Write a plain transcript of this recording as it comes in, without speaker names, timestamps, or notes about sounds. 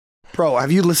Bro,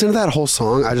 have you listened to that whole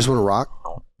song? I Just Want to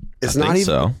Rock. It's not even.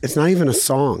 So. It's not even a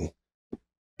song.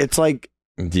 It's like.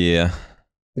 Yeah.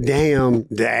 Damn.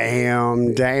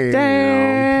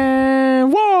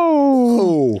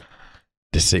 Whoa.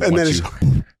 Just And then it's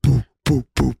boop, boop, boop,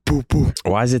 boop, boop, boop.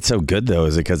 Why is it so good though?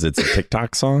 Is it because it's a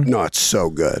TikTok song? No, it's so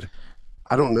good.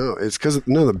 I don't know. It's because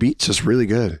the beat's just really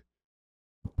good.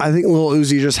 I think Lil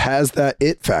Uzi just has that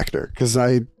it factor because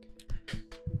I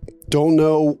don't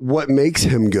know what makes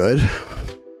him good,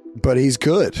 but he's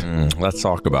good. Let's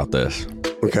talk about this.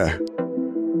 Okay.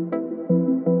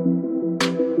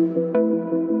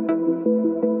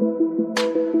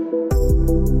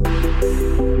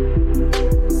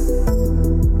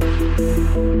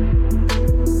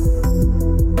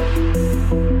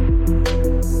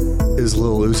 Is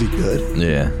Lil Uzi good?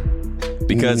 Yeah.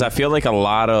 Because I feel like a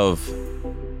lot of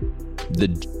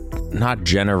the, not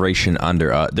generation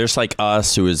under us, there's like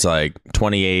us who is like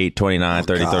 28, 29,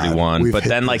 30, 31. But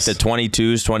then like the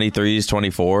 22s, 23s,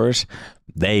 24s,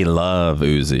 they love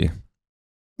Uzi.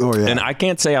 Oh, yeah. And I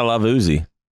can't say I love Uzi.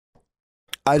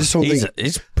 I just don't think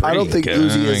he's I don't think good,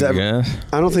 Uzi has ever. guess.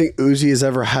 I don't think Uzi has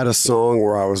ever had a song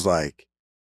where I was like,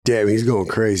 "Damn, he's going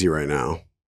crazy right now."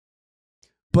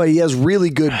 But he has really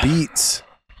good beats.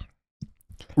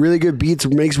 Really good beats,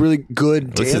 makes really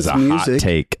good This dance is a music. hot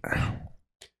take.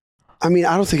 I mean,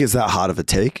 I don't think it's that hot of a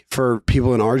take for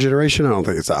people in our generation. I don't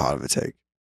think it's that hot of a take.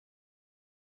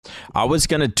 I was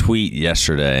gonna tweet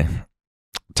yesterday,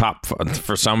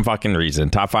 for some fucking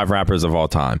reason, top 5 rappers of all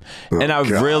time, and I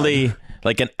really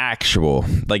like an actual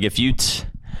if you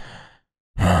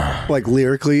like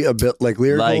lyrically a bit like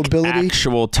lyrical ability.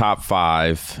 Actual top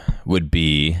 5 would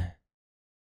be.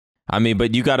 I mean,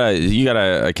 but you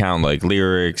gotta account like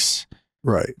lyrics,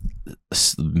 right?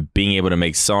 Being able to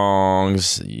make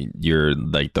songs, you're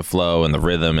like the flow and the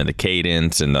rhythm and the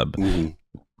cadence and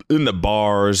the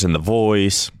bars and the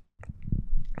voice.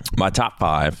 My top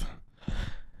 5,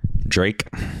 Drake.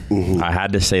 I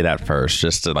had to say that first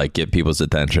just to like get people's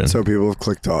attention. So people have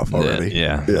clicked off already.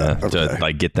 Yeah. Okay. To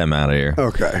like get them out of here.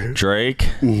 Okay. Drake,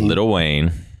 Lil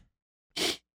Wayne,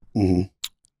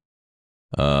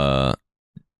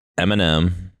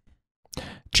 Eminem,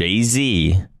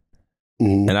 Jay-Z,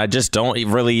 and I just don't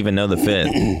really even know the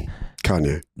fifth.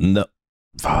 Kanye. No,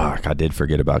 fuck, I did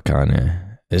forget about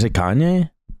Kanye. Is it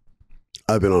Kanye?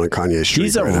 I've been on a Kanye streak.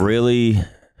 He's a really.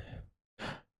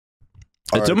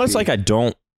 It's almost like I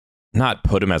don't not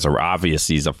put him as obvious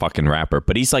he's a fucking rapper,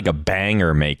 but he's like a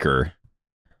banger maker.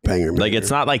 Banger maker. Like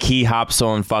it's not like he hops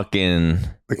on fucking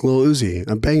like Lil Uzi,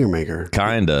 a banger maker.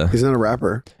 Kinda. He's not a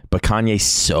rapper. But Kanye's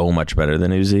so much better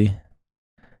than Uzi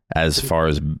as far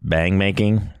as bang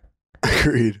making.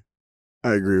 Agreed.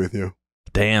 I agree with you.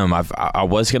 Damn, I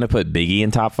was gonna put Biggie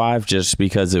in top 5 just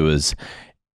because it was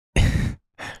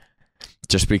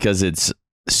just because it's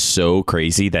so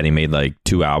crazy that he made like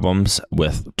 2 albums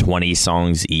with 20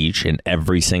 songs each, and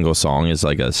every single song is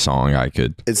like a song I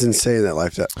could. It's insane that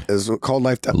Life is called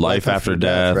Life After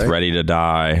Death, right? Ready to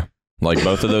Die. Like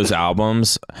both of those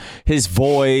albums, his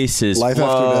voice, his Life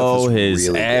flow, After Death is his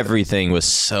really everything was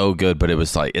so good. But it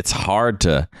was like, it's hard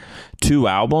to 2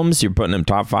 albums. You're putting them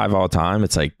top 5 all time.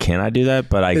 It's like, can I do that?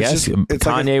 But I guess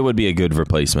Kanye would be a good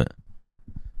replacement.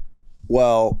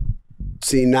 Well,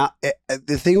 see, now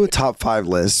the thing with top 5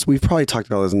 lists, we've probably talked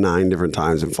about this 9 different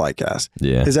times in Flycast.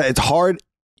 Yeah, is that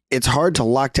it's hard to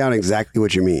lock down exactly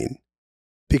what you mean,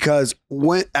 because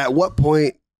at what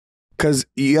point. Because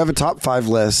you have a top 5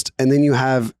 list, and then you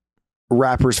have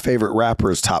rappers' favorite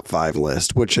rappers top 5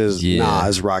 list, which is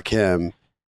Nas, Rakim,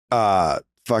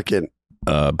 fucking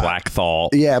Black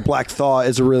Thought. Yeah, Black Thought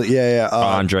is a really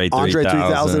Andre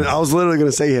 3000. I was literally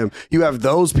gonna say him. You have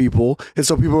those people, and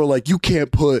so people are like, you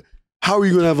can't put. How are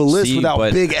you gonna have a list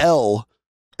without Big L?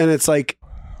 And it's like,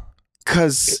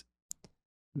 because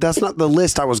that's not the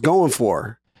list I was going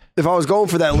for. If I was going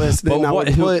for that list, then I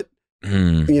would put.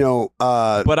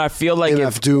 But I feel like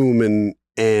MF Doom and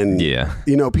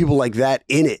people like that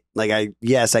in it. Like I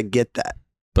get that.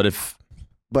 But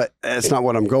that's not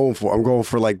what I'm going for. I'm going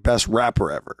for like best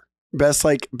rapper ever. Best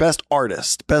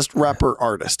artist, best rapper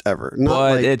artist ever.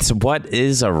 It's what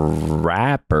is a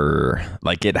rapper?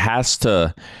 Like it has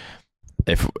to.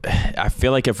 I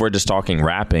feel like if we're just talking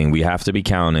rapping, we have to be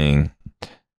counting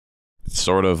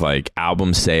sort of like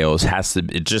album sales.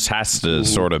 It just has to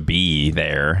sort of be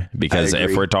there, because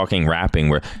if we're talking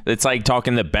rapping, it's like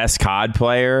talking the best COD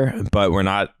player, but we're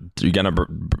not gonna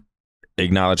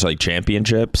acknowledge like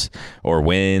championships or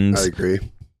wins. I agree.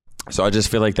 So I just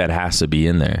feel like that has to be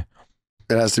in there.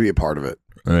 It has to be a part of it.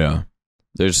 Yeah.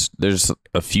 There's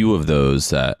a few of those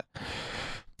that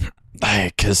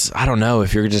Because I don't know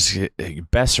if you're just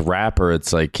best rapper.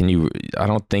 It's like, I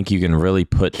don't think you can really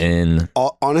put in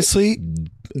honestly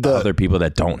the other people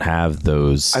that don't have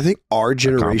those. I think our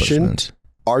generation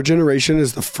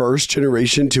is the first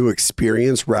generation to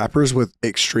experience rappers with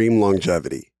extreme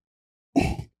longevity.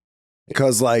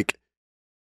 Because like,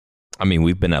 I mean,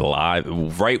 we've been alive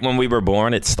right when we were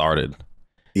born. It started.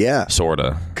 Yeah,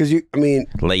 sorta. Because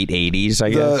late 80s, I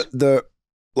guess. The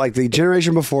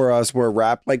generation before us, where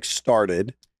rap like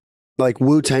started, like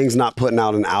Wu-Tang's not putting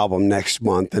out an album next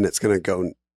month and it's gonna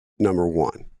go number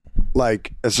one.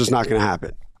 Like, it's just not gonna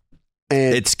happen.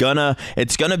 And it's gonna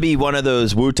be one of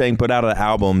those. Wu-Tang put out an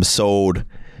album, sold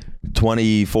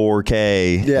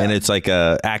 24K, and it's like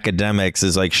academics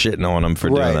is like shitting on them for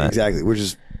doing that. Exactly, which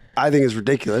is, I think, is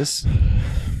ridiculous.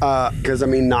 Because I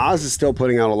mean, Nas is still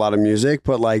putting out a lot of music,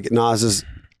 but like Nas is,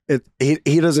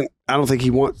 he doesn't. I don't think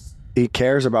he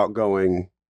cares about going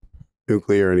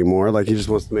nuclear anymore. Like, he just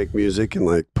wants to make music and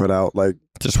like put out like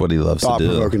just what he loves to do,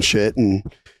 thought-provoking shit. And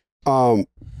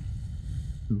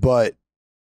but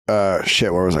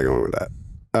shit, where was I going with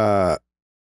that?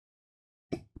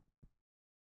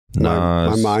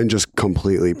 My mind just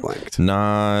completely blanked.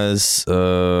 Nas,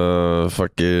 fucking.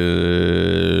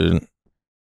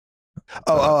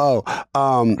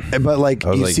 But like,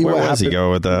 you see what happened? He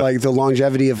go with that? Like the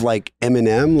longevity of like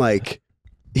Eminem, like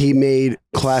he made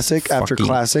classic after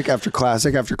classic after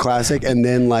classic after classic, and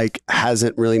then like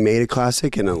hasn't really made a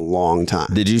classic in a long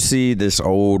time. Did you see this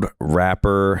old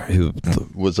rapper who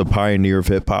was a pioneer of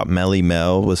hip hop, Melly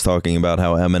Mel, was talking about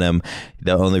how Eminem,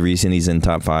 the only reason he's in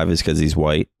top 5 is because he's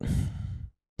white?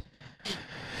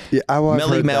 Yeah,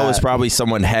 Melly Mel was probably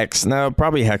someone Hex. No,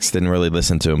 probably Hex didn't really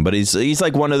listen to him, but he's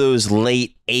like one of those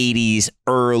late 80s,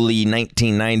 early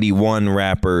 1991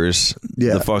 rappers.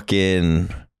 Yeah. The fucking,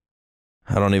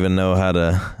 I don't even know how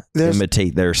to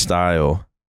imitate their style.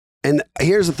 And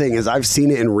here's the thing is, I've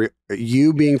seen it in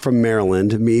you being from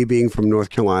Maryland, me being from North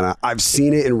Carolina. I've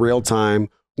seen it in real time.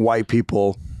 White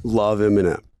people love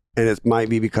Eminem, and it might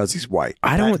be because he's white.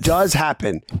 It does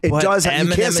happen. It does. You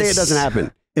can't say it doesn't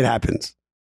happen. It happens.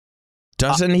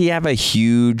 Doesn't he have a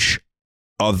huge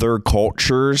other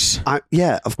cultures?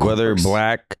 Yeah, of course. Whether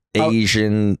black,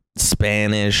 Asian,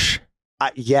 Spanish.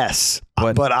 Yes.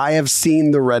 But I have seen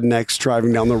the rednecks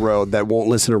driving down the road that won't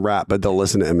listen to rap, but they'll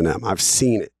listen to Eminem. I've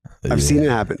seen it. I've seen it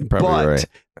happen. But right.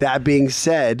 That being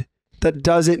said, that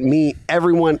doesn't mean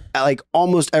everyone, like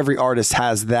almost every artist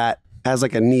has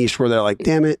like a niche where they're like,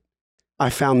 damn it, I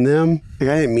found them. Like,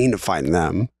 I didn't mean to find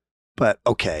them, but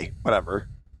okay, whatever.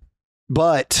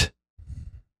 But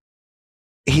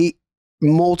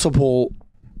multiple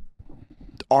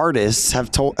artists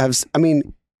I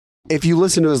mean, if you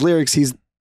listen to his lyrics,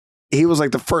 he was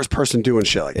like the first person doing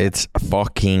shit like that. It's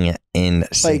fucking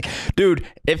insane. Like, dude,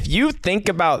 if you think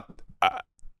about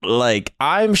like,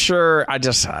 I'm sure I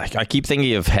keep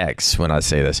thinking of Hex when I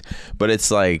say this, but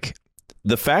it's like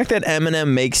the fact that Eminem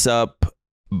makes up,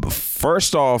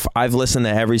 first off, I've listened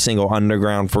to every single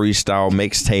underground freestyle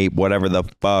mixtape, whatever the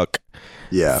fuck,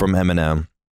 from Eminem,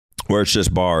 where it's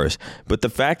just bars. But the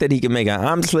fact that he can make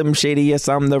I'm Slim Shady, yes,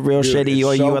 I'm the real Shady,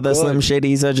 or you other Slim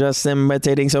Shadys are just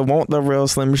imitating, so won't the real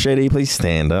Slim Shady please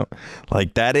stand up?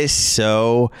 Like, that is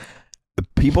so...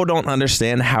 People don't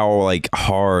understand how, like,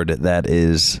 hard that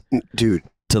is, dude,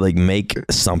 to, like, make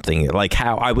something. Like,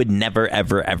 how I would never,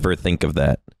 ever, ever think of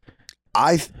that.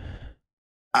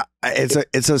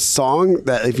 It's a song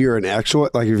that if you're an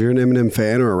Eminem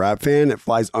fan or a rap fan, it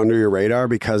flies under your radar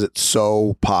because it's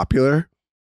so popular.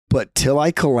 But Till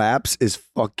I Collapse is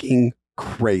fucking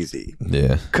crazy.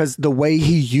 Yeah. Because the way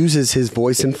he uses his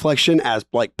voice inflection as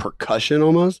like percussion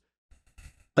almost.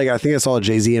 Like, I think I saw a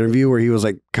Jay-Z interview where he was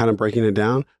like kind of breaking it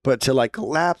down. But Till I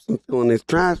Collapse, I'm feeling this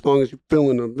try as long as you're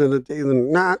feeling the ability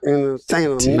and not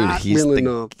saying I'm not feeling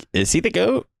enough. Is he the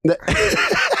GOAT?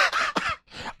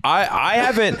 I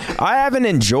haven't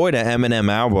enjoyed an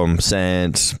Eminem album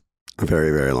since a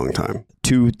very, very long time.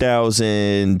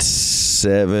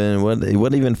 2007.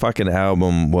 What even fucking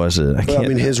album was it? I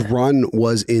mean, his run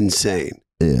was insane.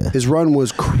 Yeah, his run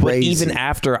was crazy. But even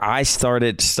after I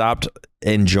stopped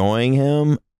enjoying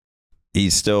him,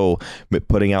 he's still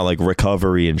putting out like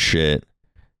Recovery and shit,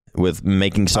 with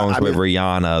making songs with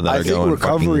Rihanna that are going.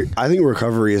 I think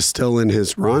Recovery is still in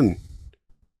his run.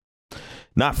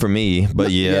 Not for me, but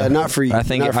yeah, not for you. I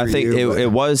think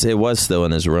it was still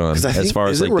in his run as far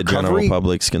as like the general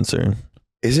public's concerned.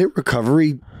 Is it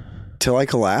Recovery Till I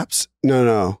Collapse?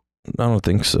 No. I don't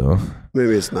think so.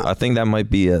 Maybe it's not. I think that might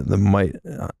be it.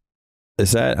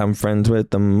 Is that I'm Friends with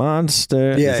the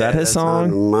Monster? Yeah, is that his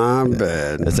song? My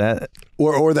bad. Is that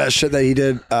or that shit that he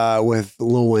did with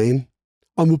Lil Wayne?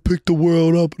 I'm gonna pick the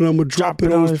world up and I'm gonna drop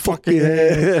it on his fucking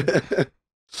head.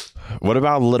 What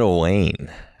about Lil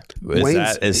Wayne?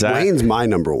 Is that Wayne's my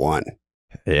number one?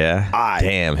 Yeah.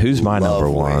 Damn, who's my number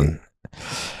one?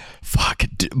 Fuck.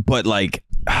 But like,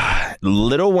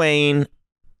 Lil Wayne.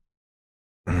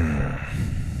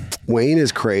 Wayne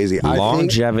is crazy.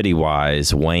 Longevity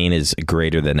wise, Wayne is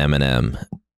greater than Eminem.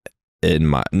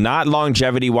 Not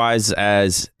longevity wise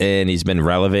as in he's been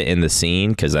relevant in the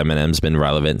scene, because Eminem's been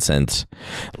relevant since.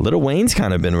 Lil Wayne's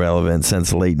kind of been relevant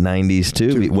since late 90s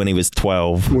too. Dude, when he was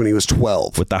 12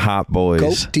 with the Hot Boys.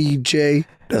 Go DJ,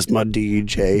 that's my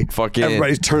DJ. Fucking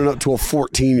everybody's turning up to a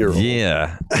 14-year-old.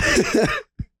 Yeah.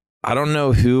 I don't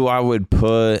know who I would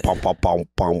put.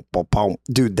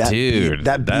 Dude,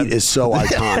 that beat is so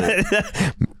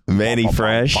iconic. Manny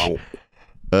Fresh.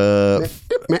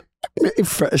 Manny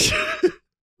Fresh.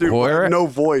 Dude, no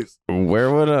voice.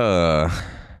 Where would I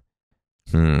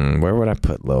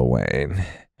put Lil Wayne?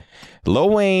 Lil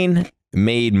Wayne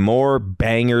made more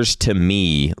bangers to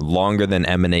me longer than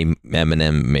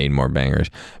Eminem made more bangers.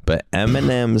 But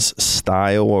Eminem's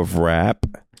style of rap,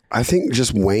 I think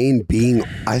just Wayne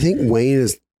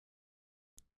is.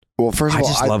 Well, first of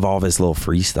all, I love all of his little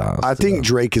freestyles. I think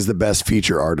Drake is the best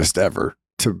feature artist ever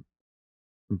to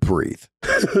breathe.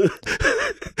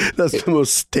 That's the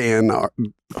most stand.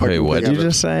 Wait, what did you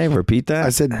just say? Repeat that. I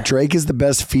said Drake is the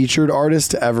best featured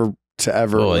artist to ever.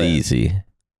 Oh, easy.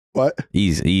 What?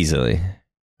 Easily.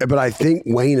 But I think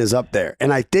Wayne is up there,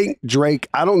 and I think Drake.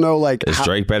 I don't know, like is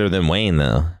Drake better than Wayne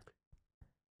though?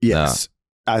 Yes,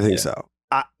 no. I think so.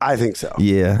 I think so.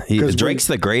 Yeah, Drake's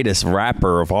the greatest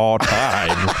rapper of all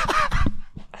time.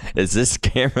 Is this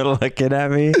camera looking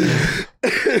at me?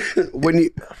 When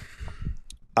you,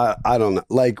 I don't know.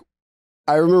 Like,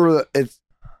 I remember that it's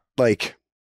like,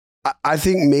 I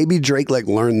think maybe Drake like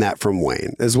learned that from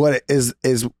Wayne. Is what it is.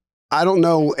 I don't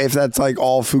know if that's like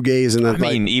all fugazi and that's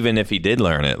even if he did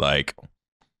learn it, like,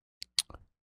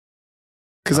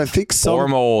 because I think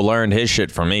Formal learned his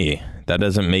shit from me. That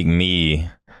doesn't make me.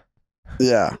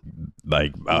 Yeah,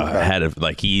 like ahead of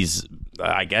like he's.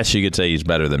 I guess you could say he's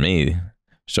better than me.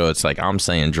 So it's like I'm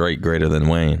saying Drake greater than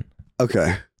Wayne.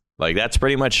 Okay, like that's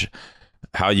pretty much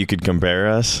how you could compare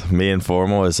us. Me and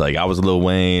Formal is like I was Lil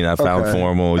Wayne. I found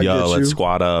Formal. Let's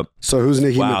squat up. So who's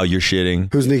Nicki? Wow, you're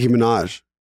shitting. Who's Nicki Minaj?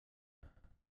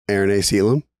 Aaron A.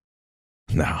 Sealam?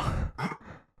 No.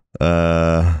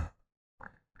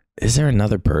 Is there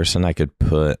another person I could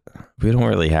put? We don't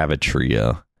really have a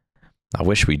trio. I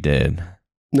wish we did.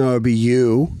 No, it'd be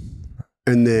you,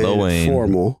 and then Lil Wayne,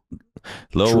 Formal.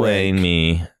 Lil Wayne,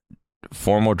 me,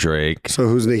 Formal, Drake. So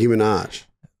who's Nicki Minaj?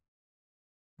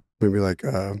 Maybe like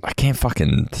I can't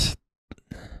fucking.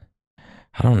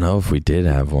 I don't know if we did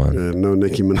have one. No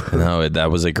Nicki Minaj. No,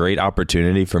 that was a great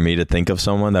opportunity for me to think of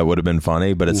someone that would have been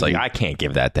funny, but it's like I can't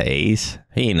give that to Ace.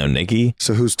 He ain't no Nicki.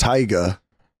 So who's Tyga?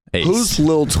 Ace. Who's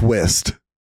Lil Twist?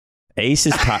 Ace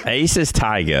is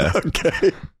Tyga.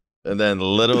 Okay. And then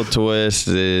Little Twist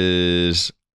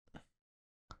is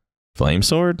Flame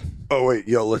Sword. Oh wait,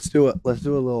 yo, let's do a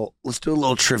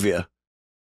little trivia.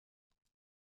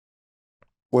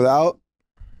 Without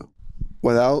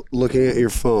looking at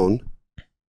your phone,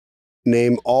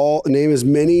 name as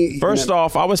many. First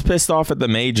off, I was pissed off at the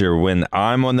major when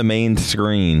I'm on the main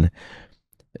screen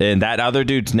and that other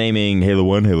dude's naming Halo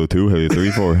 1, Halo 2, Halo 3,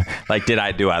 4. Like, do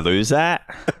I lose that?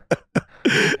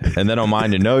 And then on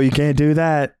mine, no, you can't do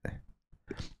that.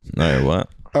 All right, what?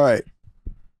 All right.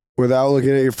 Without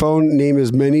looking at your phone, name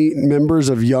as many members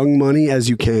of Young Money as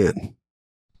you can.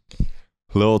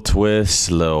 Lil Twist,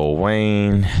 Lil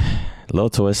Wayne,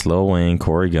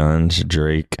 Corey Guns,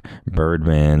 Drake,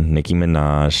 Birdman, Nicki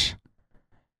Minaj.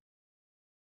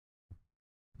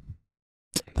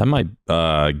 That might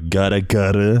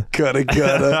gutta.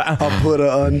 I'll put her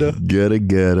under.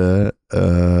 Gutta.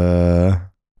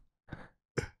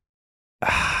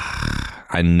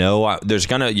 I know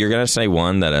you're gonna say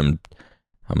one that I'm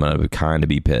gonna kind of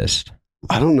be pissed.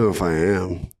 I don't know if I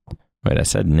am. Wait, I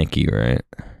said Nicki, right?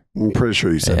 I'm pretty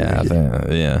sure you said Nicki.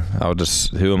 Yeah.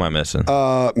 Who am I missing?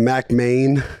 Mac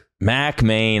Main.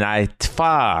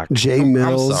 Fuck. J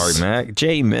Mills. I'm sorry, Mac.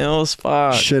 J Mills.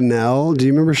 Fuck. Chanel. Do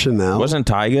you remember Chanel? Wasn't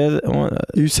Tyga?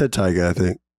 You said Tyga, I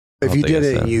think. If you did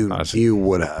it, you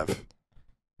would have.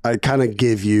 I kind of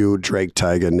give you Drake,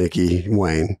 Tyga, Nicki,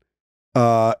 Wayne.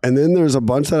 And then there's a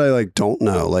bunch that I like don't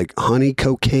know, like Honey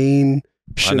Cocaine.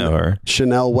 I know her.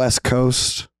 Chanel West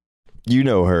Coast. You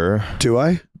know her. Do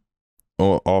I?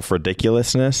 Off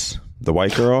Ridiculousness, the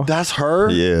white girl. That's her?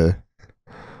 Yeah.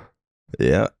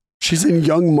 Yeah. She's in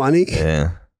Young Money?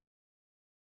 Yeah.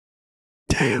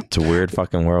 Damn. It's a weird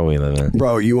fucking world we live in.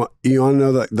 Bro, you want to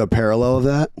know the parallel of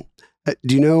that?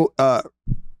 Do you know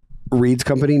Reed's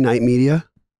company, Night Media?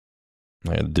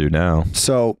 I do now.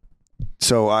 So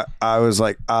I was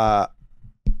like, I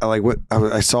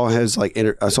saw his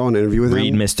I saw an interview with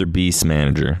Reed, him. Mr. Beast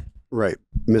manager. Right.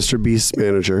 Mr. Beast's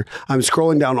manager. I'm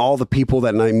scrolling down all the people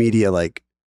that Night Media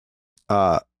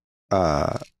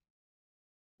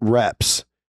reps.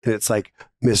 And it's like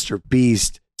Mr.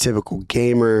 Beast, Typical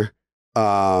Gamer,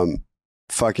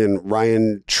 fucking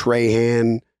Ryan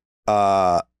Trahan,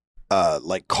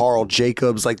 like Carl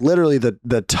Jacobs, like literally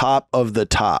the top of the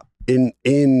top in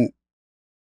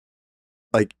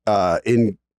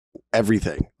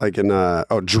everything. Like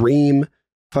in Dream,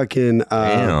 fucking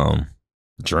damn.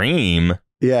 Dream?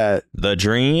 Yeah. The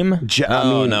Dream?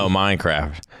 No,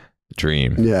 Minecraft.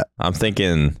 Dream. Yeah. I'm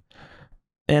thinking,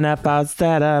 and I thought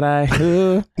that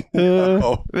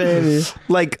baby.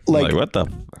 Like what the?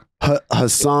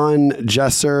 Hassan,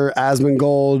 Jesser,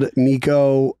 Asmongold,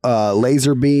 Nico,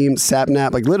 Laserbeam,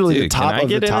 Sapnap, like literally the top of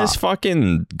the top. Can I get in this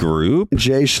fucking group?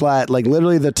 Jay Schlatt, like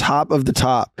literally the top of the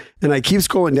top. And I keep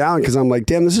scrolling down because I'm like,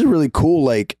 damn, this is really cool.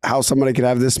 Like how somebody could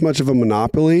have this much of a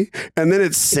monopoly. And then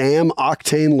it's Sam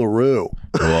Octane LaRue.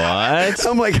 What?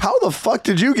 I'm like, how the fuck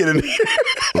did you get in here?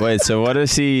 Wait, so what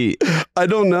is he? I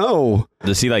don't know.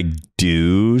 Does he like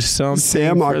do something?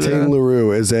 Sam Octane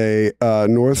LaRue is a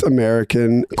North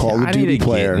American Call of Duty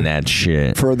player in that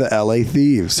shit for the LA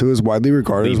Thieves, who is widely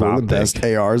regarded as one of the best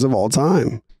ARs of all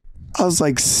time. I was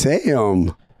like,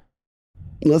 Sam,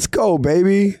 let's go,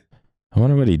 baby. I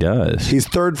wonder what he does. He's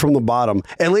third from the bottom.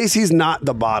 At least he's not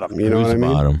the bottom. You know what I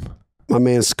mean? Bottom? My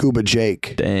man Scuba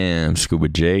Jake. Damn, Scuba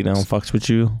Jake don't fucks with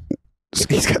you.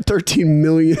 He's got 13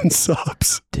 million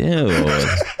subs. Dude.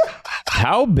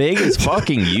 How big is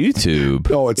fucking YouTube?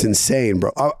 Oh, it's insane,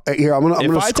 bro. Here, I'm gonna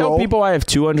if I scroll. tell people I have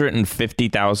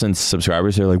 250,000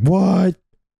 subscribers, they're like, "What?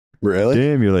 Really?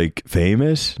 Damn, you're like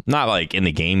famous? Not like in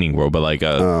the gaming world, but like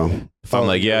if I'm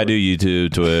like, yeah, I do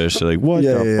YouTube, Twitch. They're like, what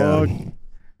the fuck?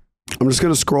 I'm just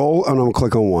gonna scroll and I'm gonna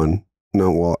click on one.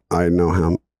 No, well, I know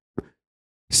him.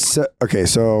 So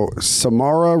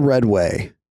Samara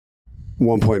Redway,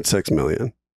 1.6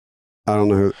 million. I don't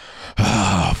know who.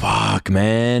 Oh fuck,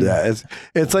 man. Yeah,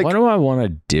 it's like, what do I want to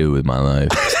do with my life?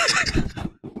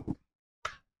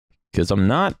 Because I'm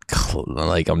not. You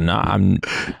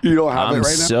don't have it right now.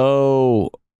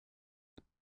 So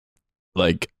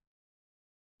like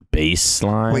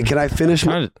baseline. Wait, can I finish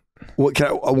my? What can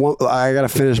I gotta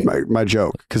finish my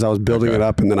joke because I was building it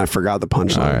up and then I forgot the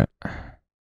punchline. All right.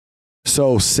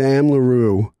 So Sam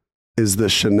LaRue is the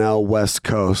Chanel West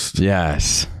Coast.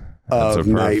 Yes. Of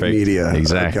Night Media.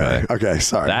 Exactly. Okay,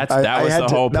 sorry. That was the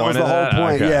whole point. That was the whole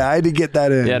point. Okay. Yeah, I had to get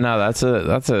that in. Yeah, no, that's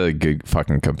a good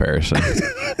fucking comparison.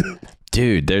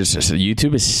 Dude,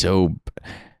 YouTube is so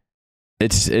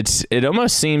it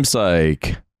almost seems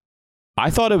like I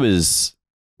thought it was.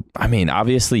 I mean,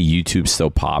 obviously YouTube's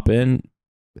still popping,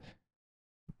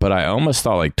 but I almost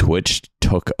thought like Twitch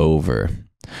took over.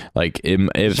 Like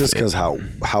it's just because how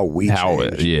we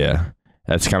changed. Yeah,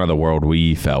 that's kind of the world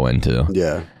we fell into.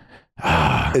 Yeah.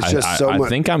 It's just so much. I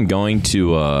think I'm going to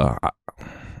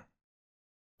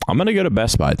go to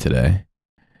Best Buy today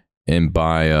and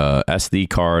buy a SD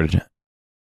card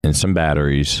and some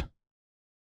batteries.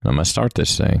 I'm gonna start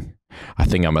this thing. I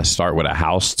think I'm gonna start with a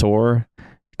house tour,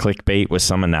 clickbait with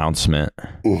some announcement.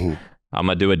 Mm-hmm. I'm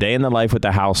gonna do a day in the life with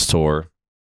the house tour,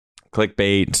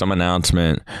 clickbait, some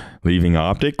announcement, leaving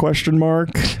optic ? Something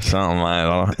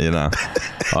I don't,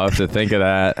 I'll have to think of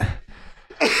that.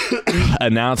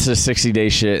 Announce the 60-day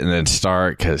shit and then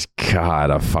start because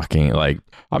God,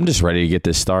 I'm just ready to get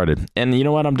this started. And you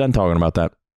know what? I'm done talking about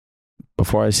that.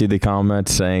 Before I see the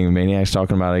comments saying Maniac's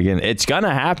talking about it again, it's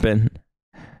gonna happen.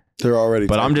 They're already.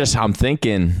 But I'm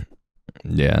thinking.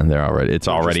 Yeah,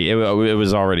 it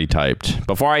was already typed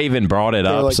before I even brought it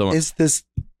up. Like, is this?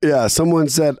 Yeah, someone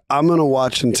said I'm gonna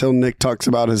watch until Nick talks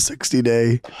about his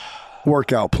 60-day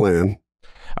workout plan.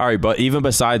 All right, but even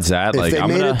besides that, if they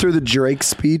made it through the Drake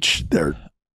speech, they're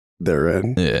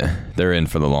in. Yeah, they're in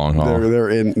for the long haul. They're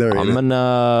in.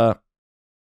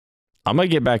 I'm gonna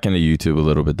get back into YouTube a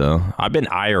little bit though. I've been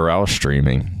IRL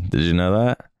streaming. Did you know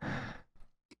that?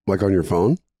 Like on your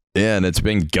phone? Yeah, and it's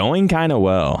been going kind of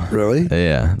well. Really?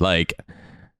 Yeah, like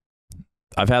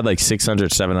I've had like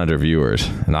 600, 700 viewers,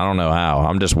 and I don't know how.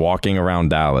 I'm just walking around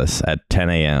Dallas at 10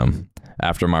 a.m.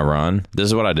 after my run. This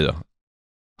is what I do.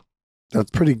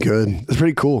 That's pretty good. That's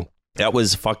pretty cool. That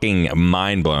was fucking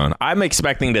mind blown. I'm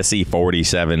expecting to see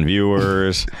 47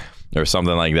 viewers or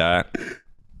something like that.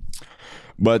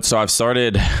 But so I've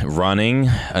started running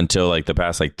until like the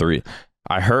past like 3.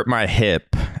 I hurt my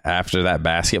hip after that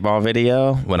basketball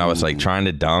video when I was like trying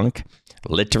to dunk.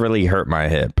 literally hurt my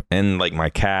hip and like my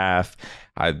calf.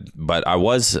 But I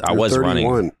was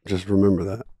running. Just remember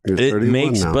that. It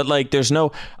makes now. But like there's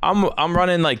no I'm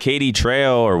running like Katy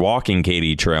Trail or walking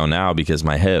Katy Trail now because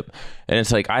my hip, and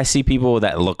it's like I see people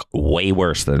that look way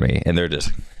worse than me and they're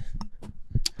just,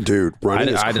 dude,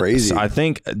 running is crazy. I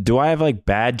think, do I have like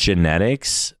bad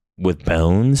genetics with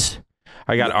bones?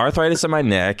 I got arthritis in my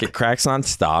neck. It cracks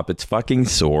nonstop. It's fucking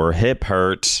sore. Hip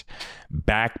hurts.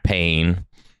 Back pain.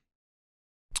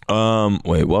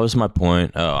 Wait, what was my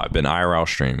point? Oh, I've been IRL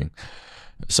streaming.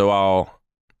 So I'll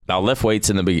lift weights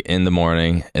in the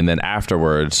morning, and then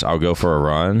afterwards I'll go for a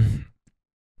run.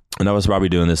 And I was probably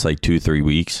doing this like 2-3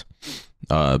 weeks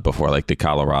before like the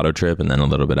Colorado trip, and then a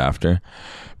little bit after.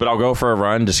 But I'll go for a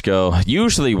run,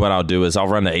 usually what I'll do is I'll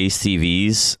run to Ace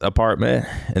TV's apartment,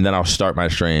 and then I'll start my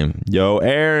stream. Yo,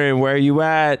 Aaron, where you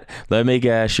at? Let me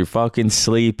guess, you're fucking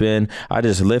sleeping. I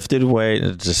just lifted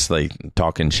weight, just like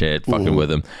talking shit, fucking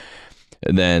with him.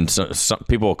 And then some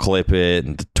people will clip it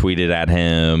and tweet it at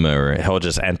him, or he'll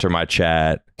just enter my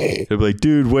chat. He'll be like,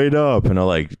 dude, wait up. And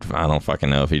I don't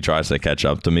fucking know if he tries to catch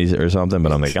up to me or something,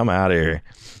 but I'm like, I'm out of here.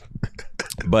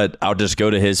 But I'll just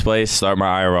go to his place, start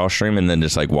my IRL stream, and then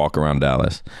just like walk around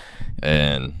Dallas.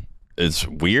 And it's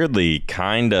weirdly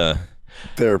kind of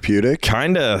therapeutic.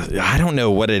 I don't know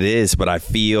what it is, but I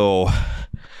feel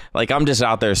like I'm just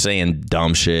out there saying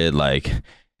dumb shit. Like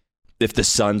if the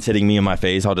sun's hitting me in my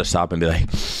face, I'll just stop and be like,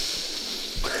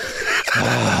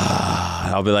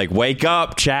 I'll be like, wake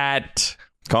up, chat.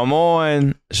 Come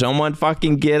on. Someone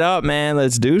fucking get up, man.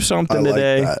 Let's do something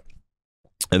today. That.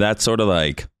 And that's sort of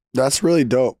like, that's really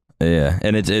dope. Yeah,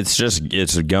 and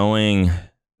it's going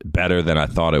better than I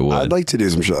thought it would. I'd like to do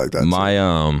some shit like that. My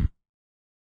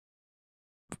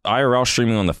IRL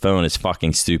streaming on the phone is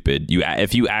fucking stupid.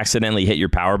 If you accidentally hit your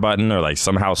power button or like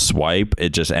somehow swipe,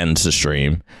 it just ends the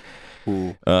stream.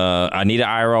 I need an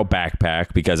IRL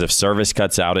backpack because if service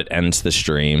cuts out, it ends the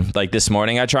stream. Like this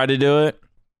morning, I tried to do it.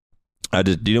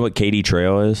 Do you know what Katy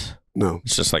Trail is? No,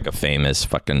 it's just like a famous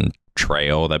fucking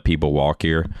trail that people walk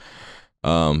here.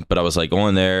 But I was like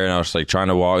going there and I was like trying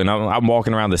to walk, and I'm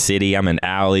walking around the city. I'm in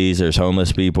alleys. There's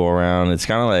homeless people around. It's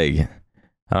kind of like,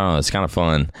 I don't know. It's kind of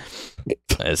fun.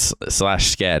 It's /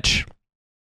 sketch.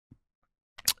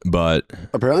 But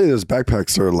apparently those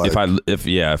backpacks are like,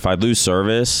 if I lose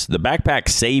service, the backpacks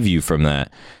save you from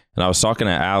that. And I was talking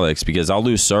to Alex because I'll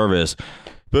lose service.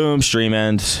 Boom, stream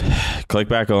ends. Click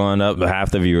back on, up, half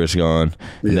the viewers gone.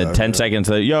 And then 10 seconds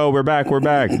later, yo, we're back.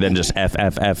 Then just F.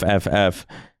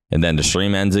 And then the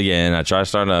stream ends again. I try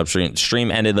starting up. Stream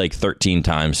ended like 13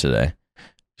 times today.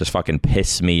 Just fucking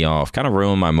pissed me off. Kind of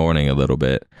ruined my morning a little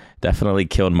bit. Definitely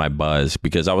killed my buzz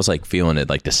because I was like feeling it.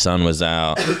 Like the sun was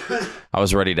out. I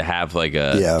was ready to have like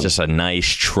just a nice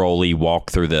trolley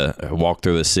walk through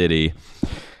the city.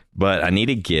 But I need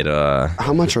to get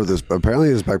how much are this?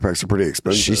 Apparently these backpacks are pretty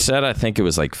expensive. She said I think it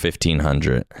was like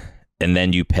 $1,500, and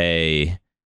then you pay.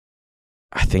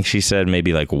 I think she said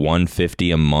maybe like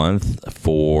 $150 a month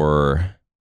for,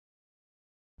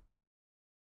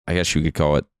 I guess you could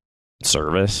call it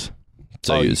service.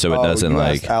 So it doesn't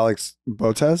like Alex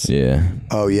Botes. Yeah.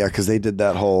 Oh yeah, because they did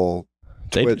that whole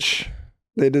Twitch.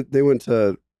 They went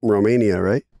to Romania,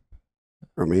 right?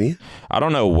 Romania. I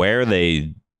don't know where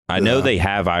they. I know they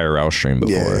have IRL stream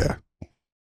before. Yeah.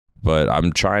 But I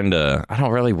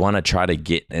don't really want to try to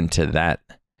get into that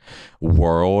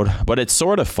world, but it's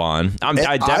sort of fun.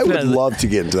 I would love to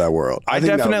get into that world. I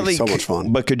think definitely that would be so much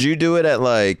fun. But could you do it at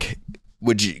like?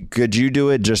 Could you do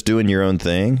it just doing your own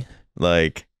thing?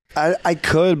 Like I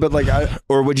could, but like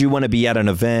or would you want to be at an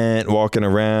event, walking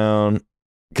around?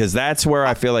 Because that's where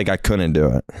I feel like I couldn't do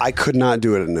it. I could not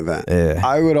do it at an event. Yeah.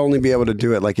 I would only be able to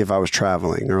do it like if I was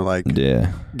traveling or like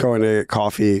going to get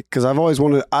coffee. Because I've always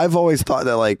thought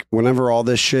that like whenever all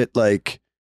this shit, like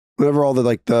whenever all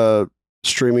the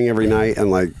streaming every night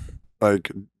and like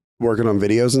working on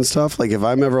videos and stuff, like if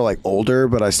I'm ever like older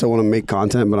but I still want to make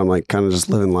content but I'm like kind of just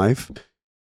living life,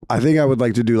 I think I would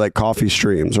like to do like coffee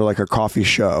streams or like a coffee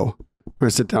show where I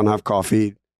sit down, have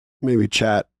coffee, maybe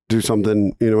chat, do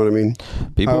something, you know what I mean?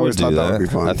 People would do that. Would be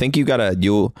fun. I think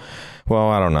well,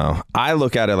 I don't know. I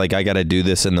look at it like I got to do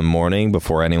this in the morning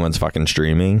before anyone's fucking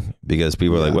streaming because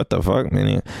people are like, what the fuck,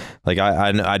 man? Like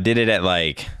I did it at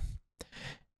like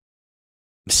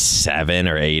 7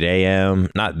 or 8 a.m.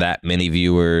 Not that many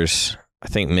viewers. I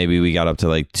think maybe we got up to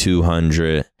like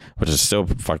 200, which is still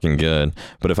fucking good.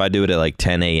 But if I do it at like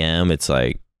 10 a.m., it's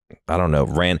like I don't know,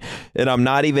 and I'm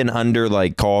not even under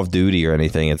like Call of Duty or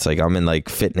anything. It's like I'm in like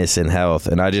fitness and health,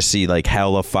 and I just see like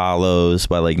hella follows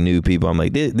by like new people. I'm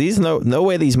like, these no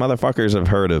way these motherfuckers have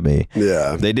heard of me.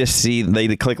 Yeah.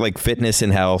 They click like fitness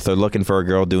and health. They're looking for a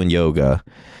girl doing yoga.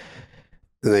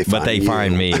 They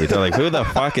find me. They're like, who the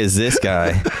fuck is this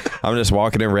guy? I'm just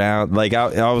walking around. Like,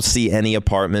 I'll see any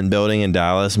apartment building in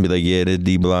Dallas and be like, yeah, the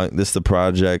D block, this the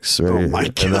projects. Right? Oh my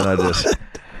God. And then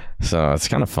so it's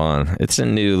kind of fun. It's a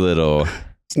new little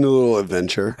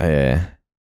adventure. Yeah.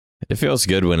 It feels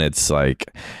good when it's like,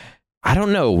 I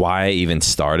don't know why I even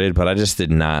started, but I just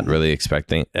did not really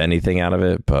expect anything out of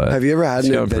it. But have you ever had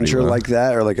an adventure like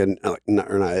that, or like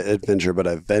not adventure, but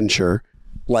a venture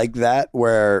like that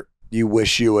where you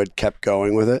wish you had kept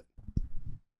going with it?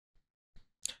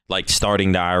 Like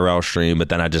starting the IRL stream, but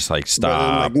then I just like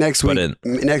stopped. Like next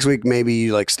week, maybe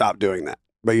you like stop doing that.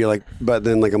 But you're like, but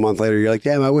then like a month later, you're like,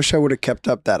 damn, I wish I would have kept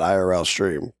up that IRL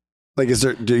stream. Like,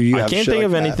 I can't think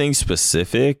of anything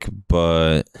specific,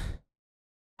 but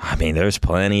I mean, there's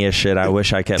plenty of shit I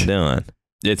wish I kept doing.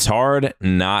 It's hard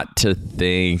not to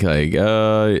think like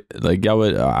I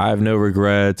have no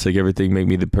regrets. Like everything make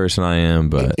me the person I am,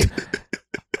 but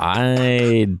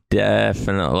I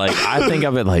definitely I think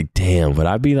of it like, damn, would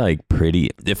I be like pretty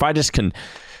if I just can.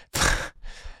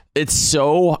 It's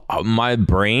so, my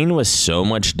brain was so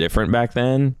much different back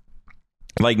then.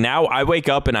 Like now I wake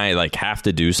up and I like have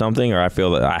to do something, or I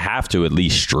feel that I have to at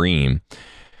least stream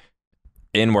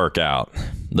and work out.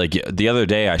 Like the other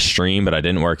day I streamed, but I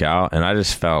didn't work out, and I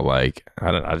just felt like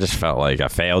I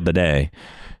failed the day.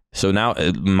 So now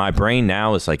my brain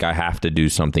now is like I have to do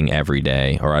something every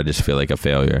day, or I just feel like a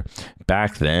failure.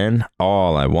 Back then,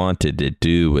 all I wanted to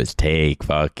do was take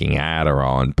fucking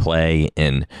Adderall and play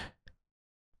and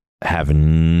have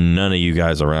none of you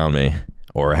guys around me,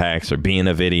 or hacks, or be in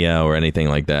a video or anything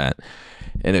like that.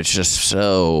 And it's just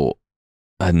so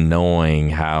annoying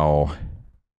how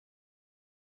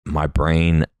my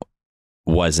brain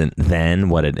wasn't then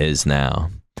what it is now.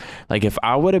 Like if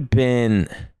I would have been,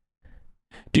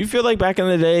 do you feel like back in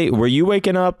the day, were you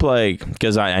waking up like,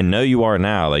 because I know you are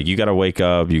now, like you got to wake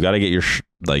up, you got to get your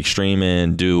like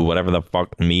streaming, do whatever the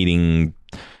fuck meeting,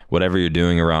 whatever you're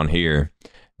doing around here.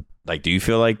 Like, do you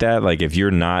feel like that? Like, if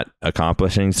you're not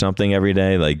accomplishing something every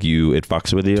day, like it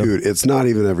fucks with you? Dude, it's not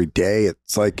even every day.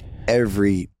 It's like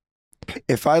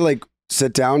if I like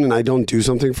sit down and I don't do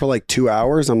something for like 2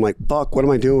 hours, I'm like, fuck, what am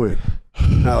I doing?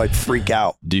 And I like freak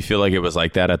out. Do you feel like it was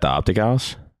like that at the Optic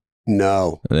House?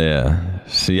 No. Yeah.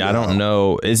 See, no. I don't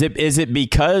know. Is it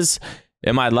because,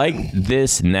 am I like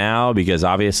this now? Because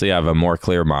obviously I have a more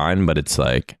clear mind, but it's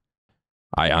like,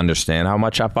 I understand how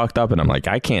much I fucked up, and I'm like,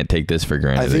 I can't take this for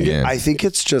granted again. I think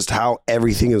it's just how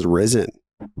everything has risen.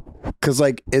 Because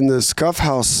like in the Scuff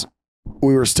House,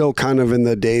 we were still kind of in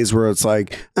the days where it's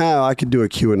like, I could do a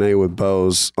Q&A with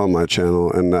Bose on my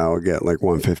channel, and now I'll get like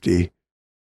 150.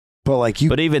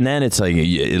 But even then, it's like,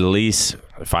 at least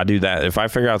if I do that, if I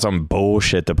figure out some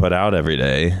bullshit to put out every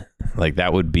day, like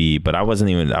that would be, but I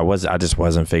just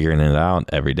wasn't figuring it out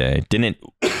every day. Didn't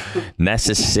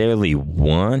necessarily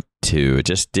want to. It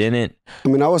just didn't. I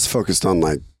mean, I was focused on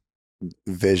like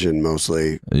vision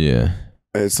mostly. Yeah.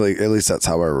 It's like, at least that's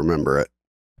how I remember it.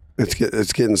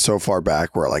 It's getting so far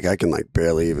back where like I can like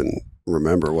barely even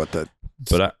remember what the.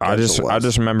 But I just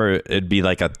remember it'd be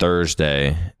like a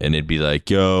Thursday, and it'd be like,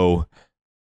 yo,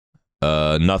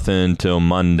 nothing till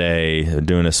Monday,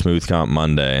 doing a smooth comp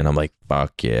Monday. And I'm like,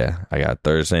 fuck yeah. I got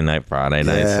Thursday night, Friday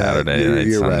night, Saturday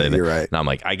night, Sunday night. You're right. And I'm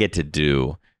like, I get to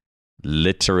do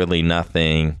literally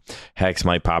nothing. Hex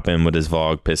might pop in with his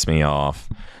vlog, piss me off.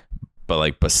 But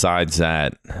like, besides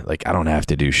that, like, I don't have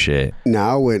to do shit.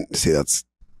 Now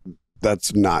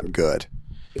that's not good.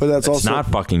 But it's also not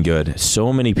fucking good.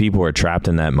 So many people are trapped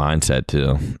in that mindset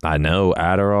too. I know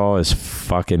Adderall is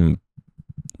fucking,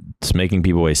 it's making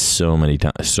people waste so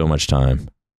much time.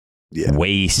 Yeah.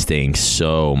 Wasting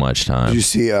so much time. Did you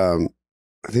see, I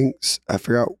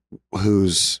forgot who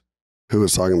was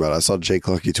talking about it. I saw Jake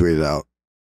Lucky tweeted out.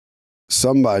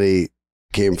 Somebody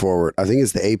came forward, I think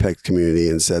it's the Apex community,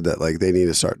 and said that like they need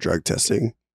to start drug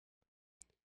testing.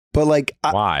 But like,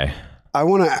 why? I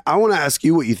want to ask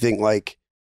you what you think.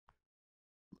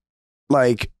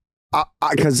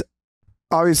 Because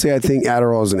obviously I think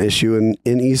Adderall is an issue in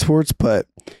esports, but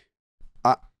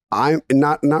I'm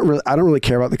not really. I don't really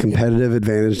care about the competitive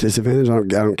advantage, disadvantage.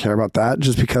 I don't care about that,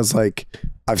 just because like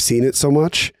I've seen it so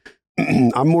much.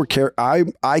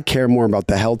 I care more about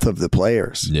the health of the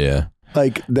players. Yeah,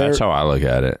 like that's how I look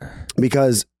at it.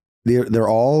 Because they're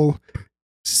all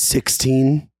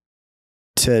 16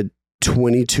 to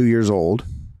 22 years old,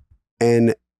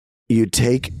 and you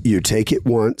take it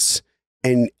once.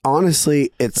 And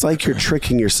honestly, it's like you're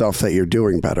tricking yourself that you're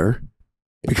doing better,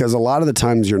 because a lot of the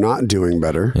times you're not doing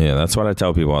better. Yeah, that's what I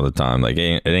tell people all the time. Like,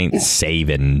 it ain't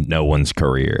saving no one's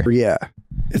career. Yeah,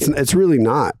 it's really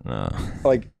not.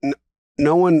 Like,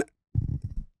 no one.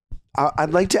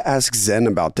 I'd like to ask Zen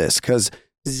about this, because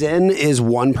Zen is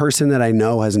one person that I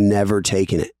know has never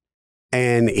taken it,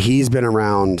 and he's been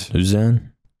around. Who's Zen?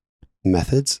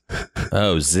 Methods.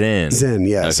 Oh, Zen. Zen,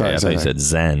 yeah. Okay, sorry, I thought you said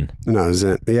Zen. No,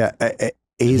 Zen. Yeah,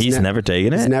 he's never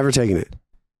taken it. He's never taken it.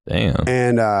 Damn.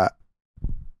 And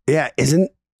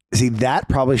that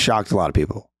probably shocked a lot of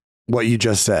people. What you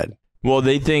just said. Well,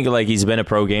 they think like he's been a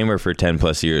pro gamer for 10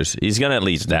 plus years. He's gonna at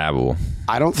least dabble.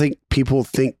 I don't think people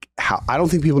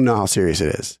know how serious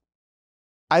it is.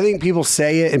 I think people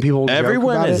say it and people.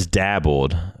 Everyone joke about has it.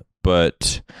 dabbled.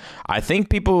 But I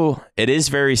think it is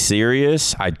very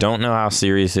serious. I don't know how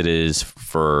serious it is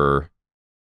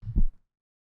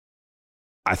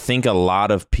I think a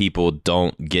lot of people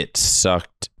don't get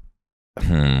sucked.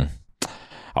 I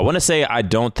want to say I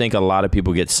don't think a lot of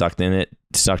people get sucked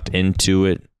into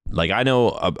it. Like I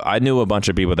knew a bunch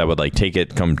of people that would like take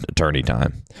it come attorney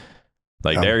time.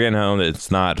 Like they're getting home.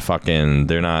 It's not fucking,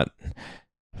 they're not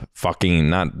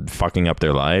fucking up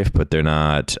their life, but they're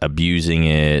not abusing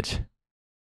it.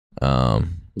 So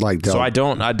I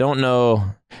don't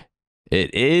know.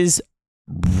 It is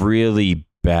really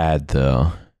bad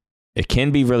though. It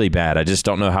can be really bad. I just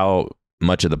don't know how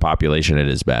much of the population it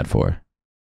is bad for.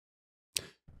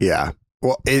 Yeah.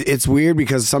 Well, it's weird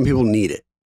because some people need it.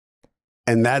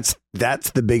 And that's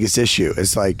the biggest issue.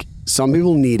 It's like some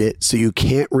people need it, so you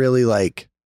can't really like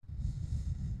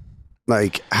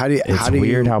how do you? It's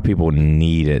weird how people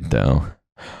need it though.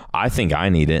 I think I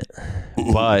need it,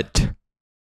 but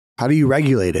how do you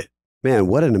regulate it? Man,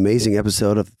 what an amazing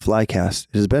episode of the Flycast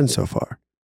it has been so far.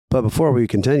 But before we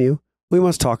continue, we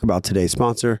must talk about today's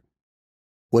sponsor,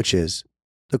 which is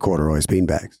the Corduroy's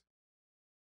Beanbags.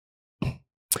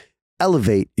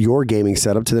 Elevate your gaming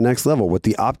setup to the next level with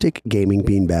the Optic Gaming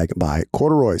Beanbag by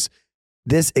Corduroy's.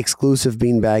 This exclusive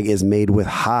beanbag is made with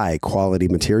high quality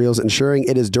materials, ensuring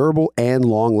it is durable and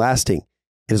long lasting.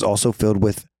 It is also filled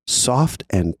with soft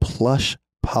and plush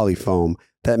polyfoam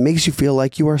that makes you feel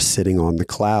like you are sitting on the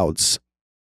clouds.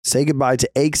 Say goodbye to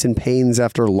aches and pains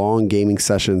after long gaming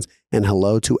sessions and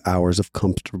hello to hours of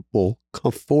comfortable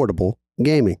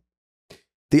gaming.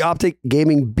 The Optic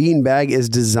Gaming Beanbag is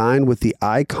designed with the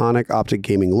iconic Optic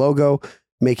Gaming logo,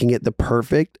 making it the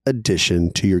perfect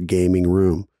addition to your gaming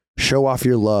room. Show off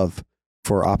your love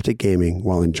for Optic Gaming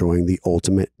while enjoying the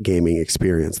ultimate gaming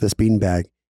experience. This beanbag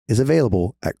is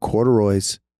available at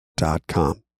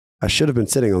corduroys.com. I should have been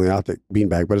sitting on the Optic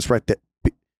Beanbag, but it's right there.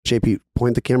 JP,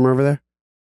 point the camera over there.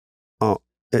 Oh,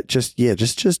 just do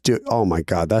it. Oh my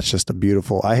God, that's just a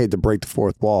beautiful, I hate to break the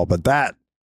fourth wall, but that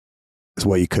is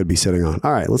what you could be sitting on.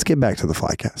 All right, let's get back to the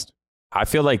Flycast. I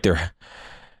feel like they're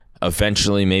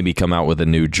eventually maybe come out with a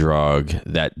new drug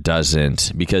that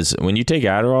doesn't, because when you take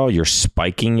Adderall, you're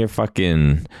spiking your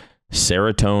fucking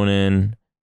serotonin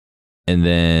and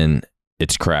then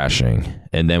it's crashing.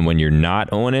 And then when you're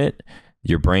not on it,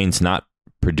 your brain's not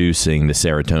producing the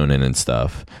serotonin and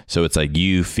stuff. So it's like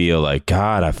you feel like,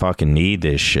 God, I fucking need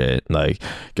this shit. Like,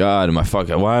 God,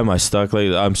 why am I stuck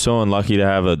like I'm so unlucky to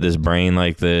have this brain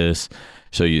like this.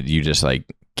 So you just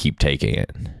like keep taking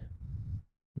it.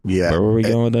 Yeah. Where were we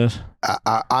going with this?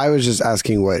 I was just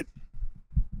asking what,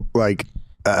 like,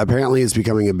 apparently it's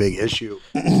becoming a big issue,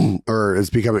 or it's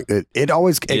becoming. It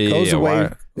goes away.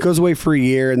 It goes away for a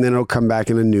year, and then it'll come back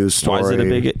in a news story. Why is it a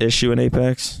big issue in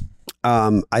Apex?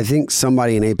 I think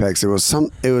somebody in Apex, it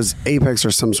was Apex or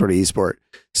some sort of esport,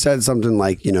 said something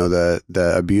like, you know, the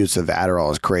abuse of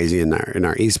Adderall is crazy in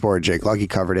our esport. Jake Lucky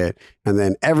covered it. And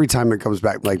then every time it comes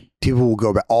back, like people will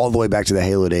go back all the way back to the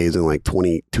Halo days in like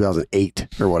 2008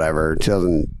 or whatever,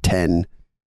 2010,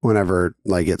 whenever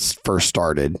like it's first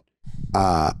started,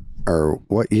 or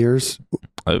what years?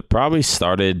 It probably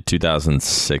started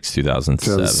 2006,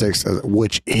 2007.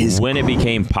 Which is when it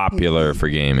became popular for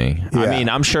gaming. Yeah. I mean,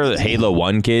 I'm sure that Halo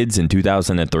 1 kids in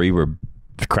 2003 were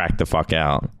cracked the fuck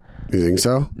out. You think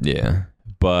so? Yeah.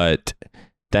 But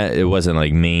that it wasn't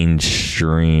like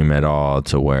mainstream at all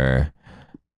to where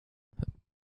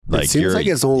like you're at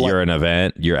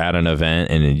an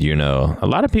event and you know, a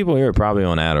lot of people here are probably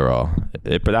on Adderall.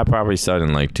 But that probably started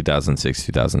in like 2006,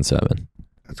 2007.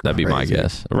 That'd be my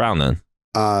guess. Around then.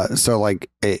 So like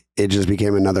it just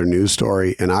became another news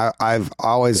story, and I've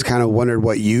always kind of wondered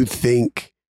what you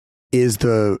think is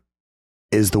the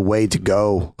way to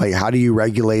go. Like, how do you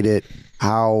regulate it?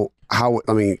 I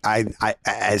mean, I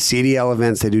at CDL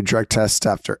events, they do drug tests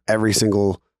after every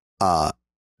single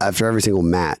after every single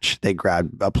match, they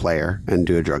grab a player and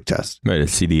do a drug test. Right, a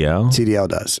CDL? CDL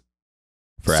does.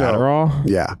 For Adderall?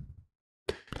 Yeah.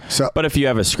 So, but if you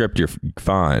have a script, you're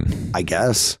fine. I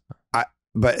guess.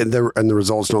 But the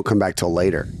results don't come back till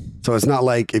later. So it's not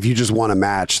like if you just won a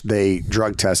match, they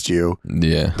drug test you.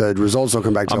 Yeah. The results don't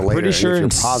come back till later. I'm pretty sure if you're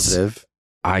positive.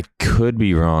 I could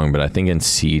be wrong, but I think in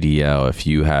CDL, if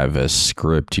you have a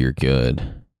script, you're good.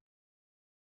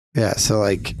 Yeah. So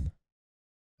like,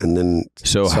 and then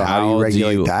so how do you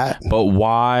regulate that? But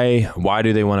why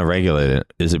do they want to regulate it?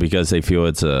 Is it because they feel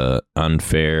it's a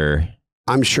unfair?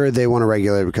 I'm sure they want to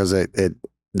regulate it because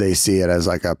they see it as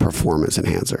like a performance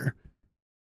enhancer.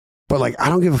 But like, I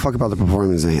don't give a fuck about the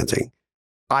performance enhancing.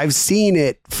 I've seen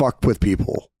it fuck with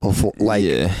people before,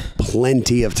 like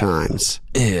plenty of times.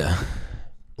 Yeah.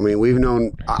 I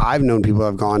mean, I've known people who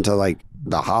have gone to like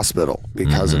the hospital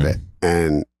because of it.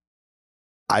 And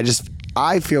I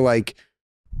feel like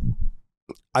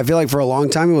for a long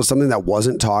time, it was something that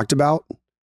wasn't talked about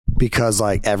because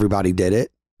like everybody did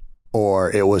it or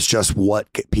it was just what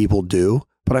people do.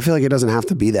 But I feel like it doesn't have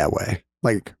to be that way.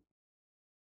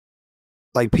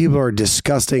 Like people are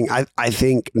disgusting. I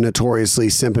think notoriously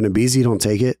Simp and Abizi don't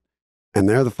take it, and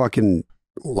they're the fucking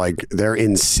like they're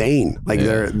insane. Like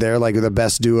they're like the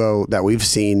best duo that we've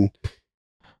seen.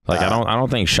 Like I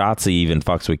don't think Shotzi even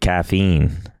fucks with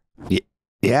caffeine.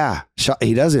 Yeah,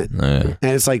 he doesn't. And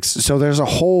it's like so. There's a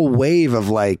whole wave of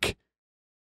like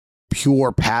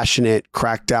pure, passionate,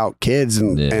 cracked out kids,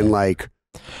 and like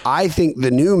I think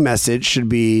the new message should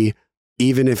be.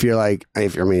 Even if you're like, I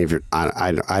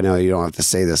know you don't have to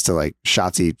say this to like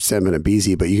Shotzi, Simp, and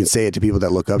Abizi, but you can say it to people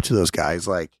that look up to those guys.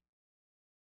 Like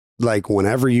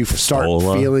whenever you start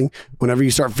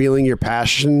feeling your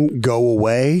passion go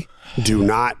away, do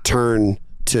not turn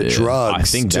to drugs. I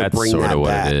think that's sort of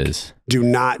what it is. Do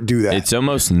not do that. It's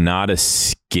almost not a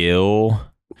skill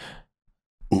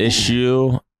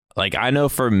issue. Like, I know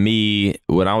for me,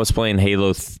 when I was playing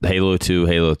Halo 2,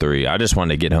 Halo 3, I just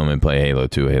wanted to get home and play Halo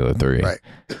 2, Halo 3. Right.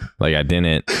 Like, I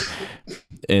didn't.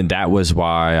 And that was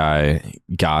why I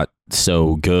got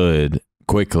so good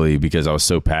quickly, because I was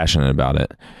so passionate about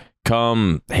it.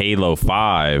 Come Halo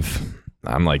 5,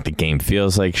 I'm like, the game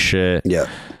feels like shit. Yeah.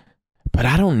 But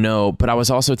I don't know. But I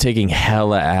was also taking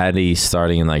hella Addy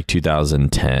starting in like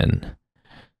 2010.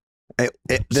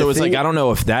 So it's like, I don't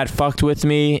know if that fucked with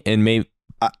me, and maybe.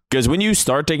 Because when you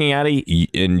start taking Addy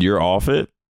and you're off it,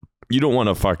 you don't want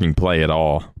to fucking play at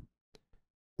all.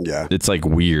 Yeah, it's like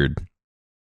weird.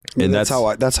 And that's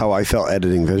how I felt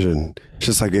editing Vision. It's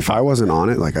just like if I wasn't on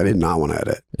it, like I did not want to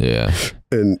edit. Yeah,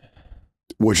 and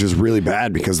which is really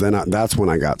bad because then that's when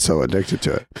I got so addicted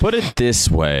to it. Put it this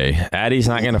way: Addy's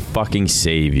not gonna fucking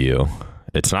save you.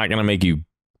 It's not gonna make you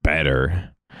better.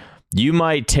 You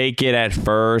might take it at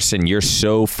first and you're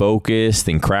so focused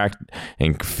and cracked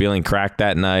and feeling cracked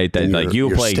that night that like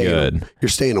you'll play good. You're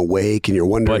staying awake and you're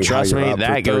wondering. But trust me,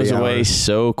 that goes away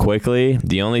so quickly.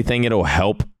 The only thing it'll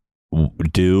help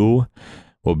do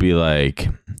will be like,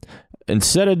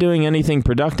 instead of doing anything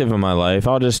productive in my life,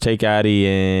 I'll just take Addy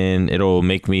and it'll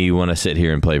make me want to sit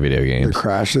here and play video games. The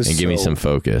crash is and give me some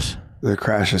focus. The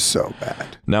crash is so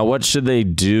bad. Now, what should they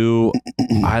do?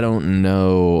 I don't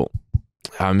know.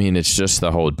 I mean, it's just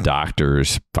the whole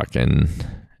doctor's fucking,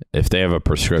 if they have a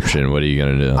prescription, what are you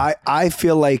going to do? I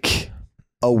feel like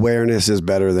awareness is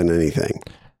better than anything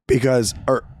because,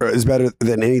 or is better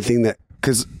than anything that,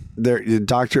 because the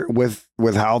doctor with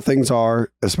how things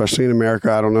are, especially in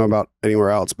America, I don't know about anywhere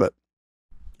else, but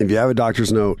if you have a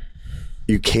doctor's note,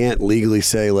 you can't legally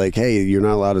say like, hey, you're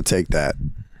not allowed to take that.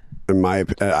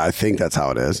 I think that's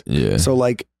how it is. Yeah. So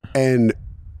like, and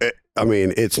I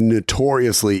mean, it's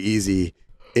notoriously easy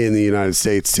in the United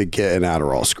States to get an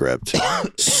Adderall script.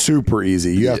 Super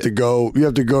easy. You have to go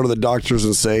to the doctors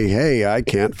and say, hey, I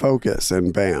can't focus,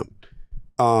 and bam.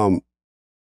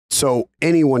 So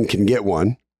anyone can get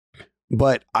one,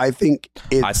 but I think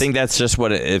that's just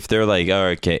what if they're like, all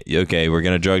right, okay, we're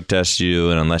going to drug test you,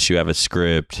 and unless you have a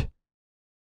script,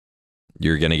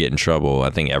 you're going to get in trouble. I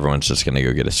think everyone's just going to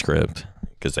go get a script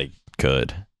because they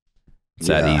could. It's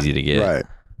that easy to get. Right.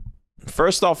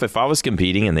 First off, if I was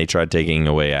competing and they tried taking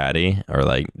away Addy or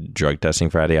like drug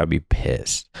testing for Addy, I'd be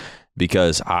pissed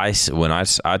because when I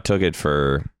took it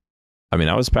for, I mean,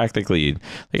 I was practically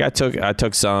like I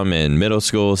took some in middle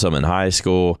school, some in high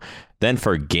school. Then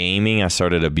for gaming, I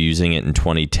started abusing it in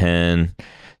 2010,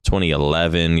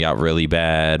 2011 got really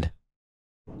bad.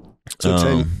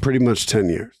 So pretty much 10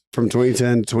 years from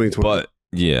 2010 to 2020. But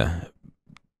yeah.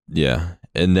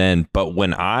 And then, but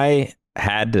when I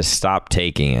had to stop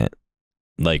taking it,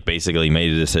 like basically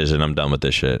made a decision, I'm done with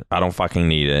this shit. I don't fucking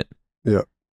need it. Yeah.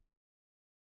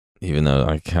 even though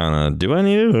I kind of, do I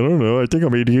need it? I don't know. I think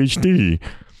I'm ADHD.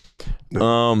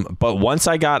 But once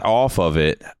I got off of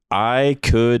it, I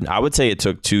would say it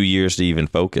took 2 years to even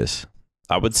focus.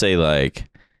 I would say like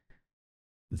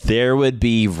there would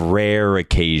be rare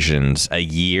occasions a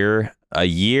year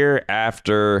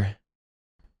after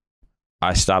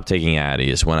I stopped taking Addy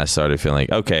is when I started feeling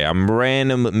like, okay, I'm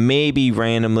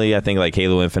randomly, I think like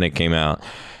Halo Infinite came out.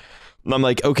 I'm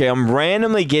like, okay, I'm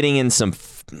randomly getting in some,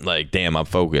 like, damn, I'm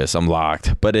focused, I'm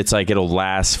locked. But it's like, it'll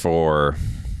last for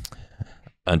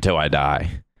until I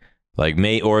die. Like,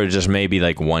 or just maybe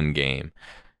like one game.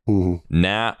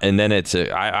 Now, and then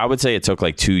I would say it took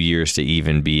like 2 years to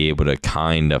even be able to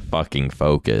kind of fucking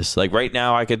focus. Like right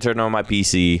now I could turn on my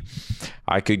PC,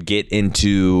 I could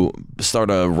start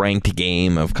a ranked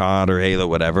game of COD or Halo,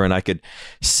 whatever, and I could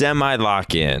semi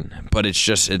lock in, but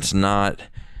it's not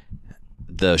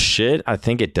the shit I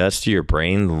think it does to your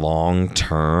brain long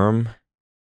term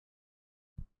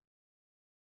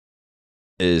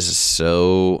is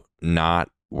so not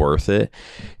worth it.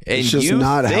 And it's just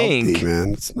not healthy,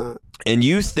 man. It's not. And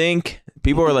you think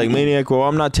people are like, Maniac, well,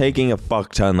 I'm not taking a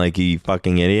fuck ton like you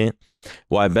fucking idiot.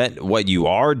 Well, I bet what you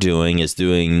are doing is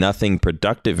doing nothing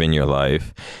productive in your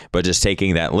life, but just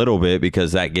taking that little bit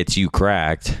because that gets you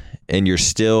cracked. And you're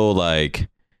still like,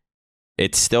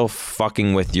 it's still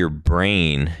fucking with your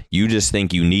brain. You just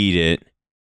think you need it.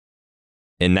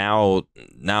 And now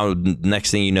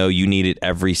next thing you know, you need it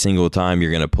every single time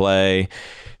you're going to play.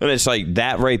 And it's like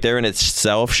that right there in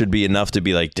itself should be enough to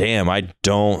be like, damn,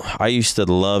 I used to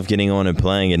love getting on and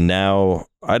playing, and now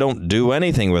I don't do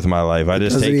anything with my life. I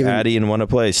just take Addy and want to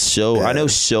play. So yeah. I know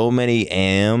so many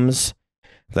AMs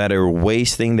that are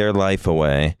wasting their life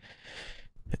away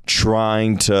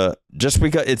trying to,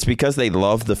 because they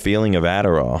love the feeling of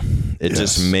Adderall. It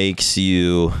just makes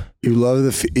you love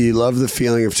the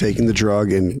feeling of taking the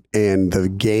drug and the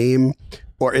game,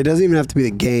 or it doesn't even have to be the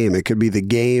game. It could be the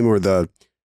game or the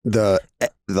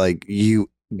like you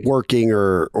working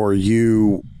or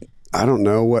you, I don't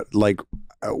know what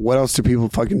else do people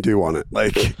fucking do on it?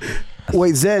 Like,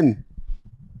 wait, Zen.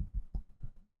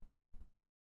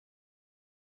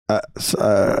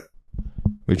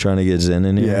 We trying to get Zen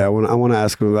in here? Yeah, I want to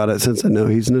ask him about it since I know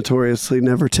he's notoriously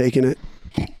never taken it.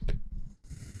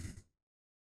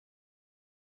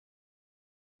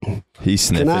 He's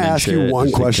sniffing. Can I ask you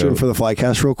one question for the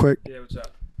Flycast real quick? Yeah, what's up?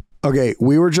 Okay,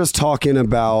 we were just talking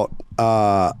about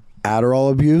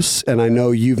Adderall abuse, and I know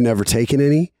you've never taken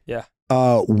any. Yeah.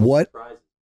 What?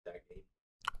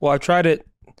 Well, I tried it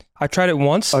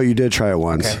once. Oh, you did try it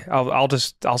once. Okay,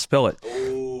 I'll spill it.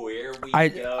 Oh, here we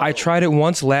go. I tried it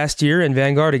once last year in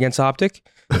Vanguard against Optic,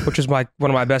 which was one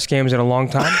of my best games in a long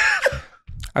time.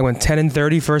 I went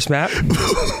 10-30 first map.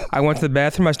 I went to the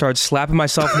bathroom. I started slapping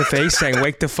myself in the face, saying,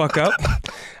 "Wake the fuck up."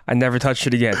 I never touched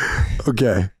it again.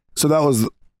 Okay, so that was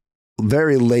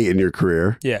very late in your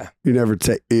career. Yeah. You never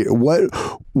take it.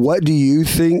 What do you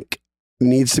think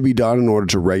needs to be done in order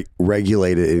to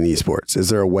regulate it in esports? Is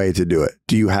there a way to do it?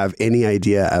 Do you have any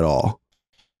idea at all?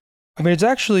 I mean, it's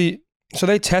actually, so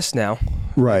they test now.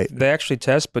 Right. They actually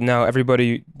test, but now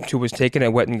everybody who was taking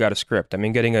it went and got a script. I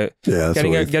mean, getting a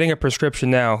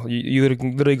prescription now, you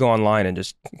literally go online and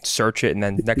just search it, and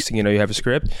then next thing you know, you have a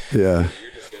script. Yeah.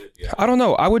 I don't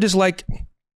know. I would just like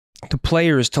the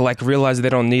players to like realize they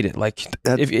don't need it. Like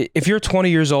if you're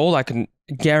 20 years old, I can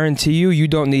guarantee you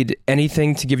don't need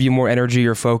anything to give you more energy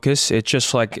or focus. It's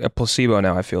just like a placebo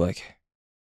now, I feel like.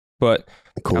 But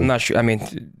cool. I'm not sure. I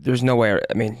mean, there's no way.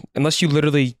 I mean, unless you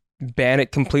literally ban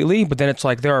it completely, but then it's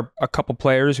like there are a couple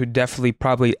players who definitely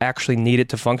probably actually need it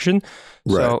to function.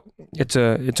 Right. So it's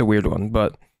a weird one,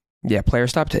 but yeah,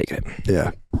 players stop taking it.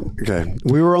 Yeah. Okay.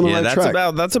 We were on the right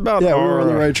track. That's about. Yeah, we were on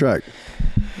the right track.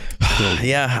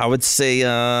 Yeah, I would say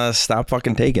stop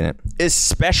fucking taking it.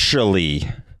 Especially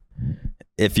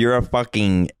if you're a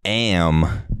fucking AM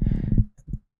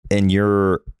and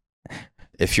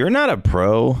if you're not a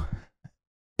pro,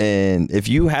 and if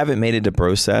you haven't made it to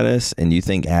pro status and you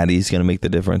think Addy's going to make the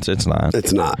difference, it's not.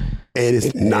 It's not. It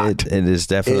is not. It is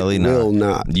definitely not. It will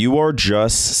not. You are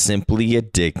just simply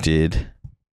addicted.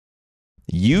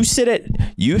 You sit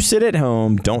at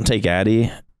home, don't take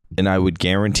Addy, and I would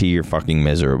guarantee you're fucking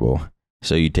miserable.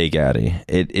 So you take Addy.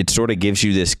 It sort of gives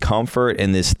you this comfort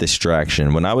and this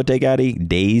distraction. When I would take Addy,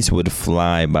 days would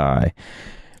fly by.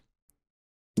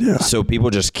 Yeah. So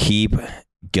people just keep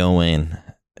going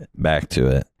back to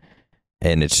it.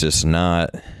 And it's just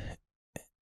not,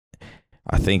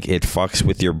 I think it fucks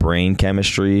with your brain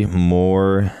chemistry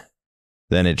more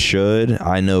than it should.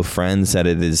 I know friends that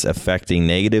it is affecting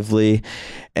negatively,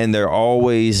 and they're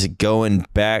always going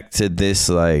back to this,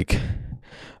 like,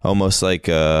 almost like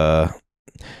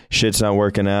shit's not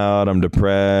working out. I'm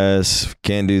depressed.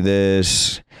 Can't do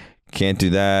this. Can't do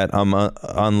that. I'm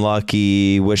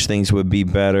unlucky. Wish things would be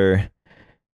better.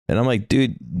 And I'm like,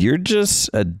 dude, you're just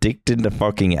addicted to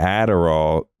fucking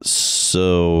Adderall.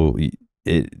 So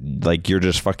you're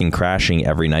just fucking crashing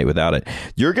every night without it.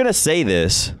 You're going to say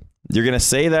this. You're going to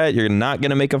say that. You're not going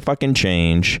to make a fucking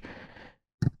change.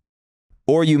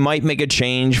 Or you might make a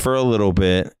change for a little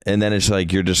bit. And then it's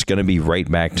like, you're just going to be right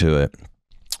back to it.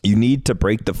 You need to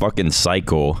break the fucking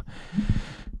cycle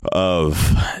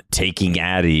of taking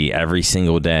Addy every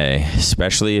single day,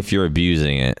 especially if you're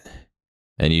abusing it.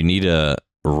 And you need to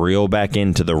reel back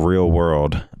into the real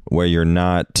world where you're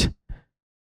not,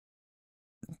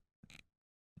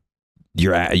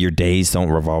 your days don't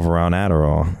revolve around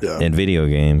Adderall and video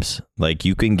games. Like,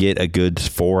 you can get a good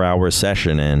 4-hour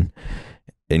session in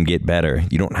and get better.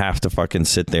 You don't have to fucking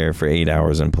sit there for 8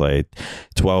 hours and play,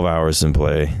 12 hours and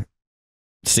play,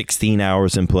 16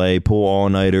 hours and play, pull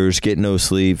all-nighters, get no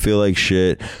sleep, feel like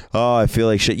shit. Oh, I feel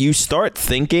like shit. You start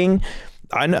thinking,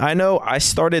 I know I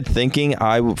started thinking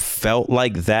I felt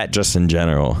like that just in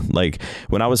general. Like,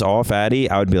 when I was off Addy,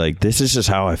 I would be like, this is just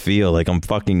how I feel. Like,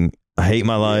 I hate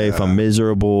my life. Yeah. I'm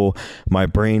miserable. My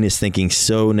brain is thinking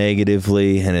so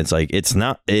negatively. And it's like, it's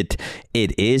not, it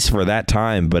is for that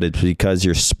time, but it's because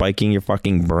you're spiking your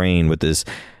fucking brain with this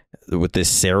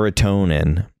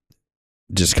serotonin,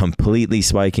 just completely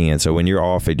spiking it. So when you're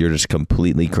off it, you're just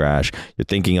completely crash. You're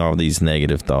thinking all these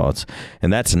negative thoughts,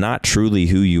 and that's not truly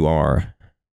who you are.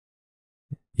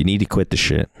 You need to quit the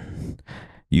shit.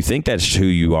 You think that's who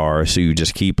you are, so you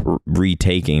just keep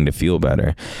retaking to feel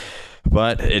better.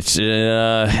 But it's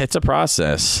a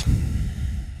process.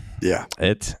 Yeah.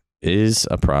 It is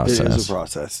a process. It is a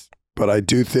process. But I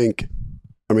do think,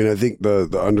 I think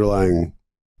the underlying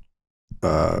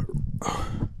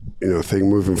thing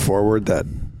moving forward that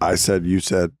I said, you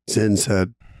said, Sin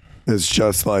said, is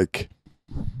just like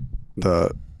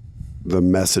the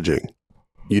messaging.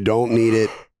 You don't need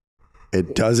it.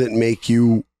 It doesn't make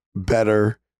you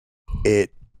better.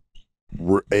 It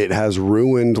has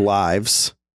ruined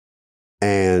lives.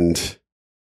 And,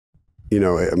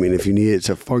 if you need it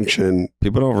to function,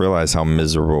 people don't realize how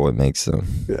miserable it makes them.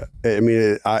 Yeah.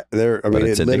 It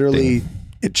literally,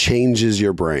 it changes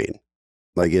your brain.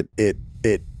 Like it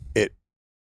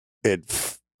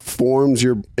forms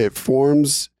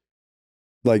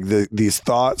like these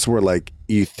thoughts where like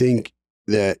you think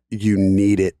that you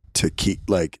need it to keep,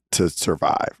 like, to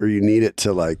survive, or you need it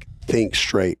to like think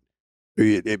straight.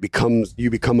 You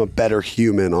become a better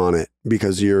human on it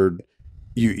because you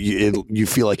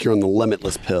feel like you're on the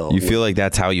limitless pill. You feel like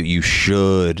that's how you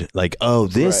should, like, oh,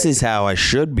 this is how I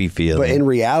should be feeling. But in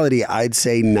reality, I'd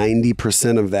say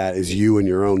 90% of that is you and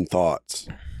your own thoughts.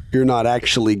 You're not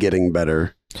actually getting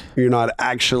better. You're not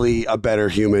actually a better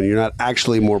human. You're not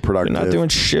actually more productive. You're not doing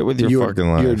shit with your fucking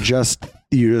life.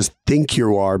 You just think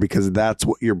you are, because that's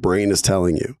what your brain is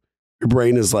telling you. Your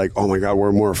brain is like, oh my God,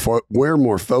 we're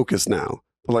more focused now.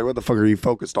 But like, what the fuck are you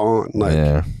focused on? Like,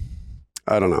 yeah.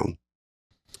 I don't know.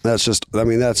 That's just my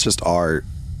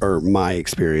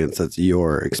experience. That's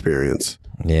your experience.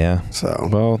 Yeah. So,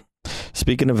 well,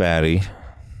 speaking of Addy,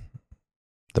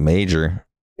 the major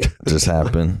just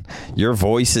happened. Your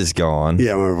voice is gone.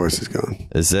 Yeah, my voice is gone.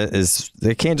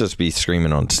 They can't just be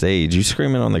screaming on stage. You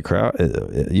screaming on the crowd?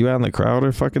 You out in the crowd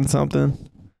or fucking something?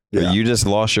 Yeah. Or you just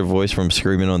lost your voice from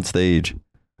screaming on stage?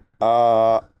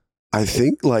 I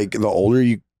think like the older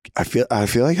you, I feel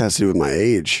like it has to do with my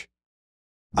age.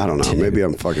 I don't know. Dude, maybe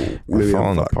I'm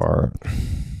falling apart.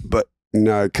 But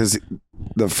no, because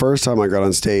the first time I got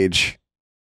on stage,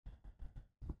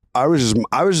 I was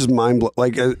just mind blown.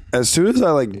 Like as soon as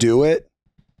I like do it,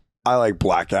 I like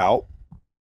black out.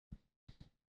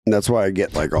 And that's why I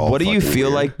get like all. What do you feel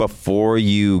weird. Like before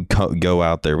you go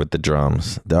out there with the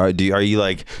drums? Are you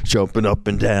like jumping up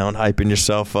and down, hyping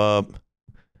yourself up?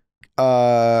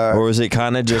 Or is it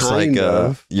kind of just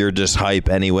you're just hype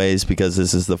anyways because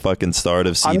this is the fucking start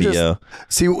of CDO?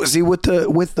 See with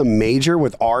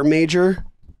our major,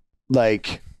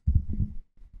 like,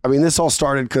 this all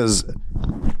started because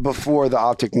before the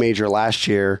Optic major last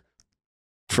year,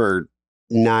 for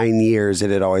 9 years,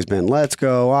 it had always been, let's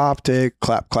go Optic,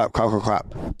 clap, clap, clap, clap, clap.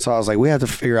 So I was like, we have to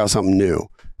figure out something new.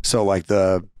 So like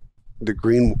the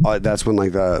green, that's when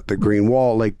like the green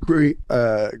wall, like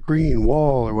green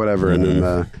wall or whatever.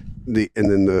 Mm-hmm. And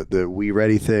then the we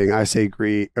ready thing, I say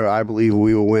green, or I believe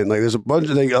we will win. Like there's a bunch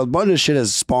of shit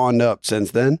has spawned up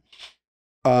since then.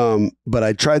 But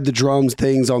I tried the drums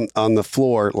things on the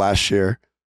floor last year,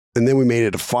 and then we made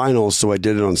it to finals. So I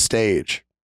did it on stage,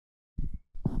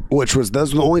 those were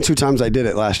the only 2 times I did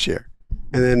it last year.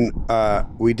 And then,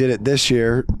 we did it this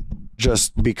year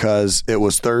just because it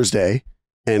was Thursday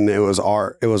and it was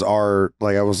our,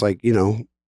 like, I was like,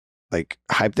 like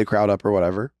hype the crowd up or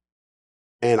whatever.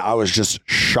 And I was just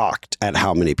shocked at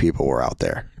how many people were out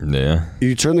there. Yeah.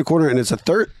 You turn the corner and it's a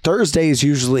Thursday is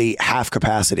usually half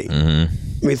capacity.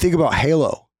 Mm-hmm. I mean, think about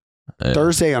Halo. Yeah.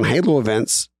 Thursday on Halo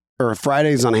events or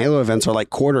Fridays on Halo events are like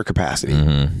quarter capacity.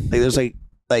 Mm-hmm. Like there's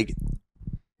like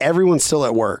everyone's still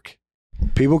at work.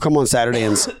 People come on Saturday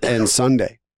and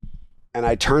Sunday. And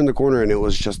I turned the corner and it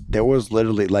was just, there was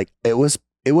literally like, it was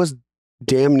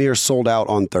damn near sold out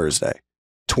on Thursday.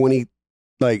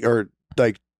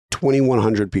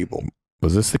 2,100 people.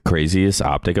 Was this the craziest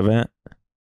Optic event?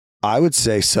 I would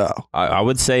say so. I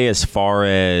would say as far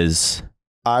as...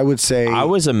 I would say... I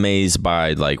was amazed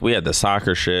by, like, we had the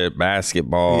soccer shit,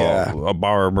 basketball, a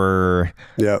barber.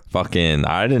 Yep. Fucking...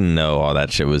 I didn't know all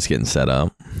that shit was getting set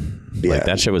up. Yeah. Like,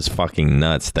 that shit was fucking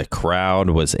nuts. The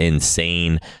crowd was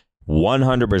insane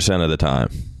 100% of the time.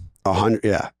 100,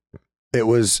 yeah. It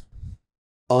was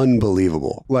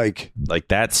unbelievable. Like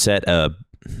that set a...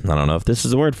 I don't know if this is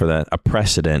the word for that. A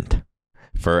precedent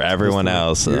for everyone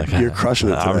else. You're crushing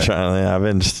it today. I'm trying. I've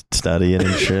been studying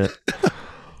and shit.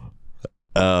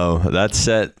 Oh, that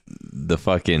set the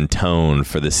fucking tone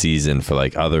for the season for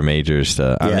like other majors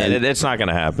to. I mean, it's not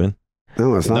gonna happen.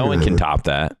 No, it's not. No one can top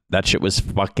that. That shit was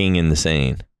fucking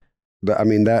insane. But I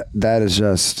mean that is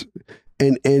just,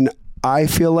 and I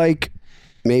feel like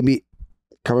maybe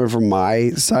coming from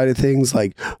my side of things,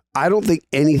 like I don't think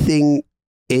anything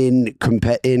in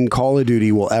Call of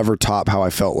Duty will ever top how I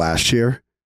felt last year,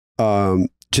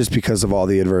 just because of all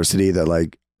the adversity that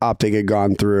like Optic had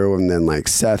gone through, and then like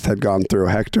Seth had gone through,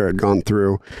 Hector had gone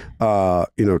through,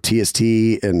 TST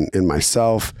and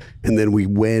myself, and then we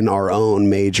win our own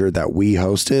major that we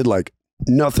hosted. Like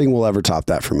nothing will ever top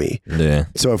that for me. Yeah.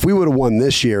 So if we would have won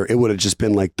this year, it would have just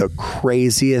been like the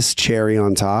craziest cherry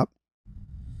on top.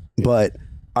 But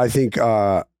I think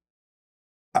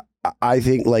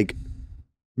like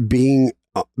being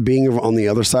on the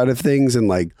other side of things, and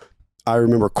like I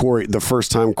remember Corey, the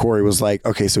first time Corey was like,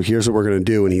 okay, so here's what we're gonna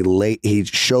do, and he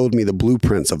showed me the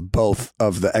blueprints of both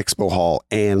of the expo hall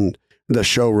and the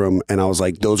showroom, and I was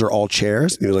like, those are all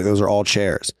chairs? And he was like, those are all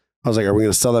chairs. I was like, are we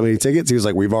gonna sell that many tickets? He was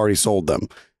like, we've already sold them.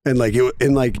 And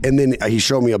then he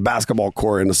showed me a basketball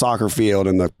court and a soccer field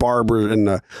and the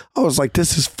barber I was like,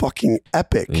 this is fucking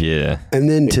epic. Yeah. And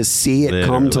then to see it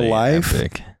come to life.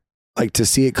 Epic. Like to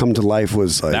see it come to life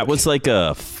was like, that was like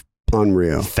a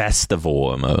unreal festival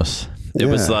almost. It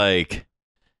was like,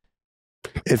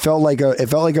 it felt like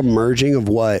a merging of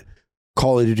what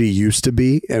Call of Duty used to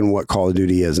be and what Call of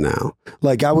Duty is now.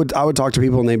 Like I would talk to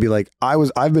people and they'd be like,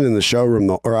 I've been in the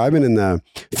showroom or I've been in the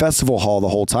festival hall the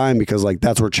whole time because like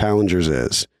that's where Challengers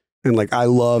is. And like I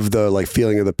love the like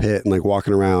feeling of the pit and like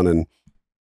walking around and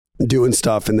doing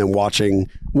stuff and then watching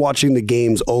the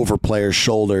games over players'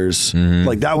 shoulders. Mm-hmm.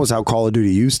 Like that was how Call of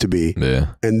Duty used to be. Yeah.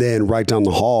 And then right down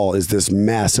the hall is this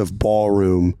massive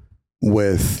ballroom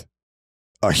with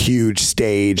a huge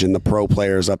stage and the pro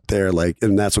players up there. Like,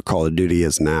 and that's what Call of Duty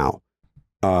is now.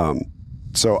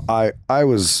 So I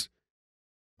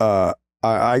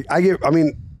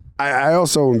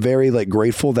also am very like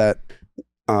grateful that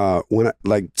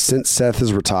since Seth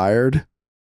has retired,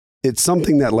 it's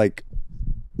something that like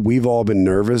we've all been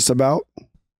nervous about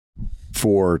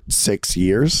for 6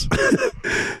 years.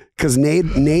 Because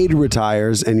Nade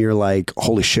retires and you're like,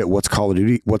 holy shit, what's Call of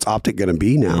Duty? What's Optic going to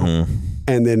be now? Mm-hmm.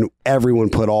 And then everyone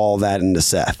put all that into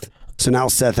Seth. So now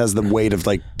Seth has the weight of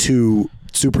like 2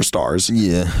 superstars.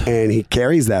 Yeah. And he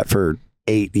carries that for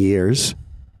 8 years.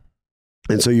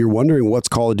 And so you're wondering what's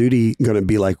Call of Duty going to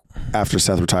be like after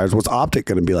Seth retires? What's Optic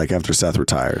going to be like after Seth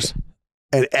retires?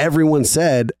 And everyone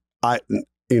said,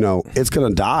 it's going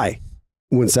to die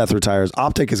when Seth retires.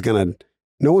 Optic is going to...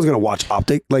 No one's going to watch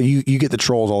Optic. Like you get the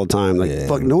trolls all the time. Like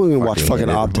fuck, no one's going to watch fucking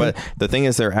Optic. But the thing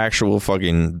is, their actual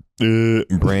fucking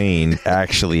brain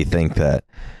actually think that.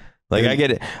 Like I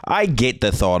get it. I get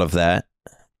the thought of that.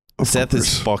 Seth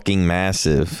is fucking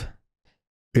massive.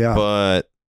 Yeah. But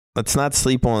let's not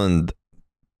sleep on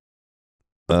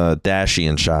Dashy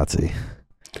and Shotzi.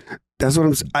 That's what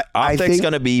I'm saying. Optic's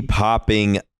going to be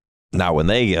popping. Not when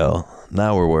they go.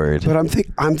 Now we're worried. But I'm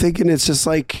thinking it's just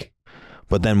like.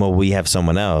 But then will we have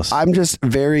someone else? I'm just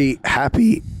very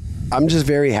happy.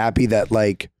 That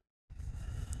like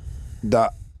the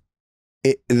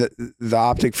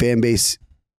Optic fan base,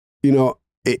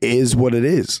 it is what it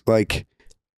is. Like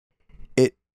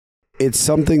it's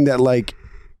something that like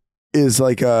is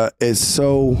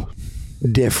so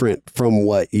different from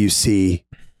what you see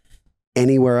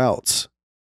anywhere else.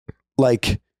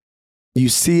 Like you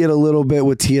see it a little bit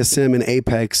with TSM and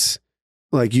Apex.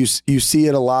 Like you see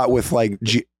it a lot with like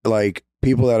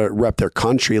people that rep their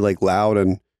country, like Loud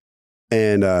and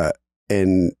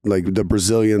like the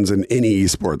Brazilians in any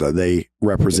esport that they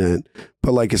represent.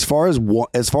 But like as far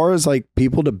as like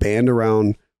people to band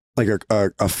around, like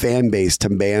a fan base to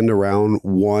band around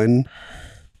one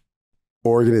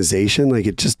organization, like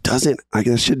it just doesn't, like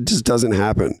that shit just doesn't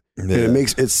happen. Yeah. And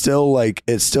it still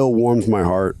warms my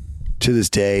heart to this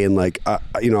day. And like,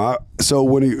 so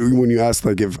when you ask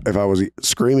like if I was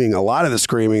screaming, a lot of the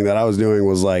screaming that I was doing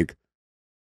was like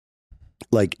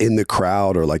in the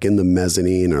crowd or like in the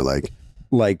mezzanine or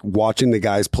like watching the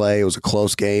guys play. It was a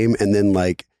close game. And then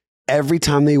like every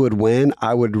time they would win,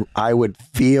 I would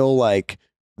feel like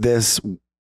this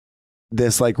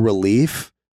like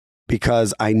relief,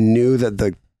 because I knew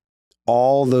that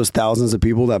all those thousands of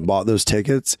people that bought those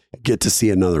tickets get to see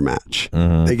another match.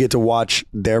 Mm-hmm. They get to watch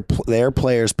their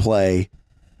players play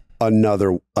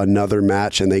another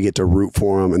match, and they get to root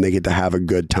for them, and they get to have a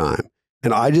good time.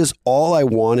 And all I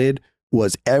wanted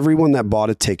was everyone that bought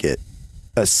a ticket,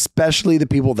 especially the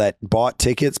people that bought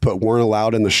tickets but weren't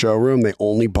allowed in the showroom. They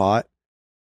only bought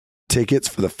tickets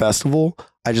for the festival.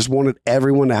 I just wanted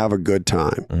everyone to have a good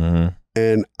time. Mm-hmm.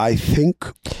 And I think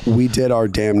we did our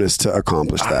damnedest to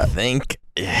accomplish that. I think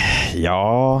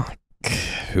y'all,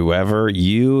 whoever,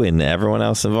 you and everyone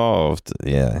else involved,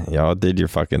 yeah, y'all did your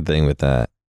fucking thing with that.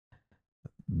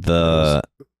 The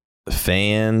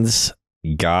fans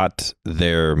got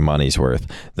their money's worth.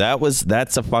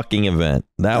 That's a fucking event.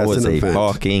 That's was a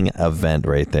fucking event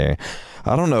right there.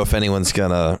 I don't know if anyone's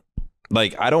gonna,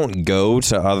 like, I don't go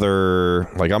to other,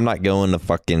 like, I'm not going to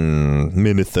fucking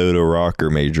Minnesota Rocker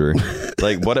Major.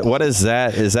 Like, what is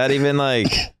that? Is that even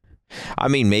like, I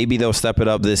mean, maybe they'll step it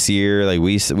up this year. Like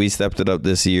we stepped it up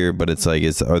this year, but it's like,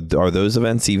 are those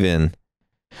events even?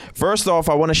 First off,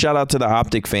 I want to shout out to the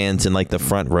Optic fans in like the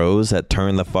front rows that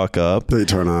turn the fuck up. They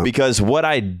turn up. Because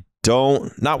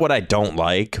not what I don't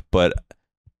like, but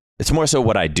it's more so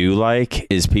what I do like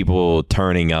is people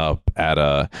turning up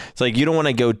it's like you don't want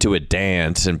to go to a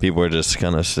dance and people are just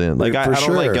kind of sitting. Like I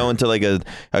don't like going to like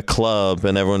a club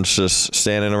and everyone's just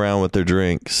standing around with their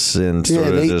drinks and sort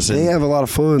of just they have a lot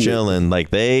of fun chilling. Like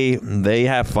they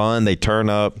have fun. They turn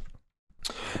up.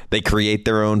 They create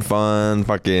their own fun,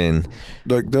 fucking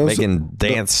like making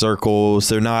dance circles.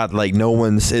 They're not like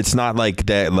it's not like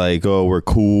that. Like, oh, we're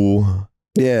cool.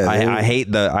 Yeah, I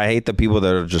hate the people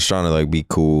that are just trying to like be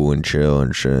cool and chill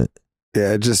and shit.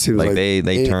 Yeah, it just seems like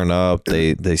they turn up,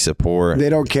 they support. They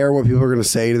don't care what people are gonna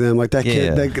say to them. Like that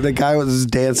kid, the guy was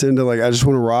dancing to like I just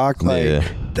want to rock. Like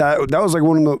that was like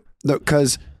one of the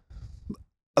because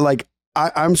like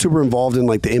I'm super involved in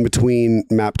like the in between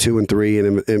map 2 and 3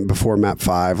 and before map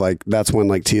 5. Like that's when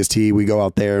like TST we go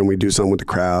out there and we do something with the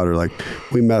crowd or like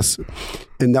we mess.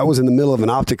 And that was in the middle of an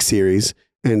Optic series,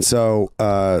 and so.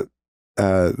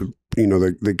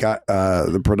 The guy,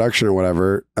 the production or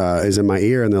whatever, is in my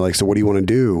ear and they're like, so what do you want to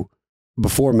do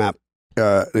before map,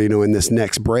 in this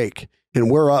next break?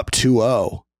 And we're up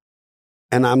 2-0.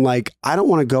 And I'm like, I don't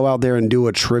want to go out there and do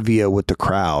a trivia with the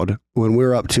crowd when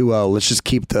we're up 2-0. Let's just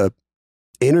keep the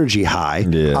energy high.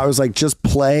 Yeah. I was like, just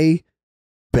play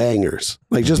bangers,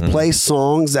 like just play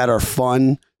songs that are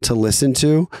fun to listen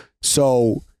to.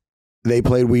 So they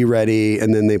played We Ready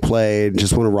and then they played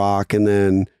Just Want to Rock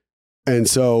and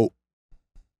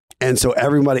so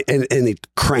everybody and they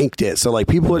cranked it. So like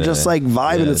people are just like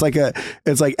vibing. Yeah.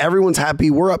 It's like everyone's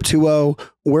happy. We're up 2-0.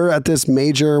 We're at this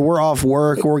major. We're off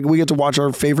work. We get to watch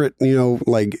our favorite,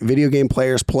 like video game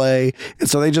players play. And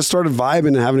so they just started vibing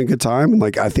and having a good time. And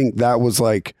like I think that was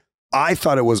like I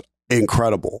thought it was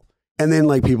incredible. And then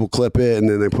like people clip it and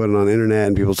then they put it on the internet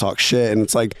and people talk shit. And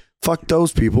it's like, fuck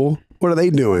those people. What are they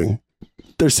doing?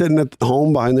 They're sitting at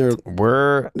home behind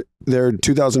their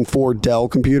 2004 Dell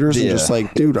computers and just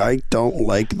like, dude, I don't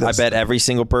like this. I bet every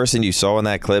single person you saw in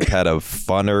that clip had a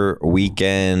funner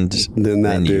weekend than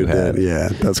that dude did. Yeah,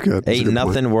 that's good. Ain't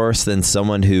nothing worse than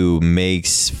someone who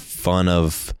makes fun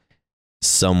of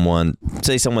someone.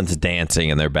 Say someone's dancing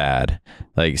and they're bad.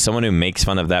 Like someone who makes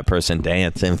fun of that person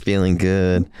dancing, feeling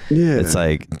good. Yeah, it's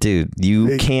like, dude,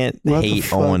 you can't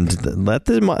hate on. Let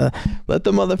the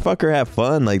motherfucker have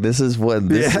fun. Like this is what.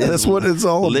 That's what it's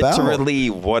all about. Literally,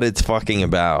 what it's fucking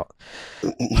about.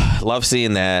 Love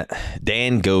seeing that.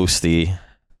 Dan Ghosty.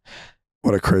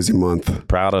 What a crazy month.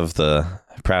 Proud of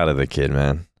the kid,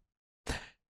 man.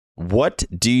 What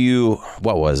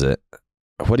was it?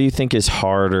 What do you think is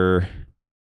harder?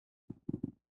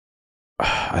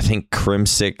 I think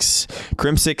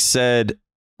Crimsix said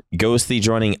Ghosty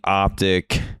joining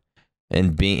Optic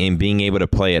and being able to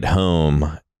play at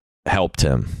home helped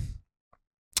him.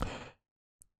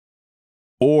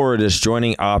 or does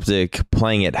joining Optic,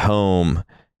 playing at home,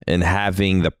 and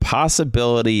having the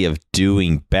possibility of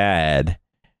doing bad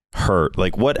hurt?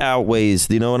 Like, what outweighs,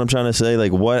 do you know what I'm trying to say?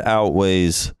 Like, what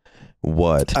outweighs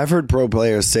what? I've heard pro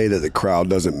players say that the crowd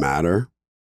doesn't matter.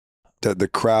 That the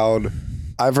crowd,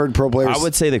 I've heard pro players. I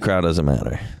would say the crowd doesn't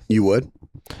matter. You would?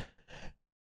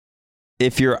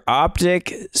 If you're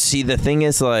Optic, see, the thing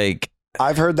is, like,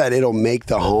 I've heard that it'll make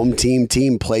the home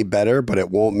team play better, but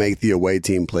it won't make the away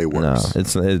team play worse. No,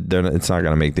 it's not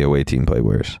going to make the away team play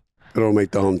worse. It'll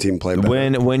make the home team play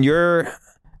better. When you're,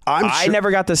 I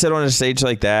never got to sit on a stage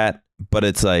like that, but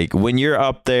it's like when you're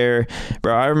up there,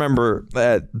 bro. I remember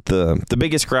that the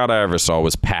biggest crowd I ever saw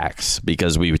was PAX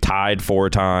because we tied 4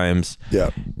 times. Yeah,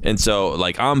 and so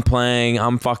like I'm playing,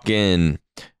 I'm fucking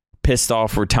pissed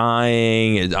off, we're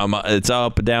tying, it's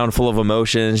up and down, full of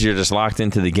emotions, you're just locked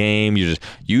into the game, you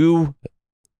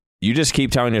just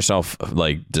keep telling yourself,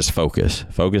 like, just focus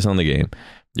on the game.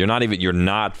 You're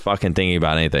not fucking thinking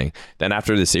about anything. Then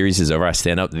after the series is over, I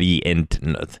stand up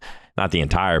not the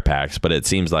entire PAX, but it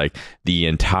seems like the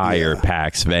entire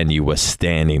PAX venue was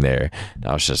standing there. And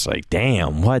I was just like,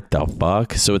 damn, what the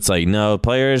fuck? So it's like, no,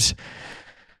 players,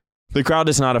 the crowd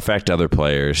does not affect other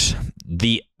players.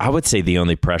 I would say the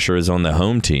only pressure is on the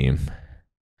home team.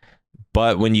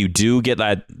 But when you do get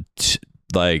that,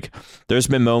 like, there's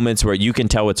been moments where you can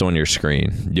tell it's on your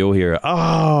screen. You'll hear,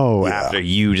 after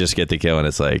you just get the kill. And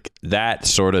it's like, that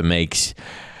sort of makes,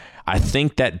 I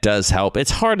think that does help.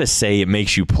 It's hard to say it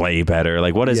makes you play better.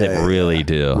 Like, what does it really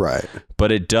do? Right.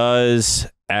 But it does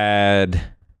add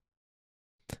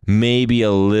maybe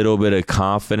a little bit of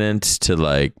confidence to,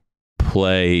 like,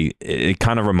 play. It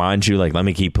kind of reminds you, like, let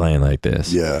me keep playing like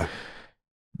this. Yeah.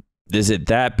 Is it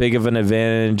that big of an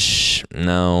advantage?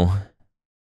 No.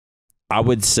 I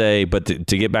would say, but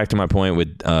to get back to my point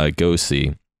with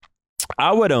Ghosty,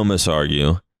 I would almost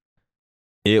argue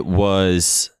it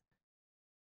was,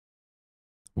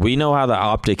 we know how the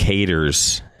Optic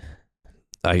haters,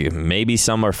 maybe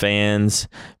some are fans,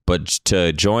 but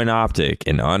to join Optic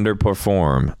and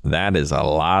underperform, that is a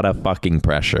lot of fucking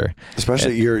pressure.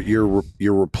 Especially you're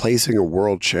replacing a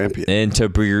world champion. And to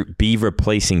be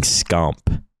replacing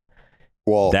Scump.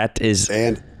 Well, that is,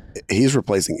 and he's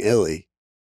replacing Illy.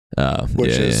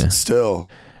 Which is still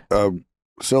a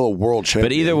world champion.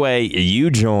 But either way, you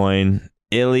join,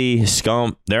 Illy,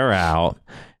 Scump, they're out,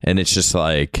 and it's just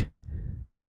like,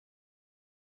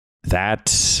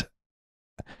 that's,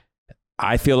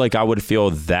 I feel like I would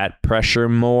feel that pressure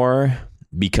more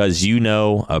because, you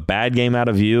know, a bad game out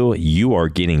of you are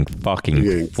getting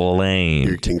fucking flamed.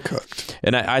 You're getting cooked.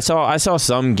 And I saw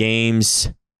some games.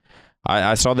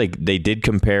 I saw they did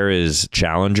compare his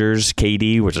challengers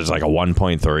KD, which is like a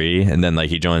 1.3, and then like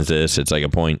he joins this, it's like a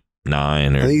 0.9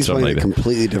 or I think he's something playing like a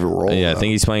completely different role. Yeah, though. I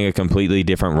think he's playing a completely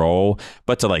different role,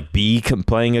 but to like be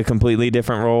playing a completely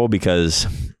different role because,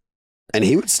 and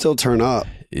he would still turn up.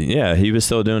 Yeah, he was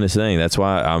still doing his thing. That's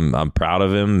why I'm proud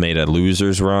of him. Made a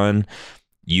losers run.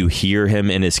 You hear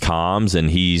him in his comms, and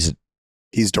he's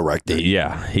directing.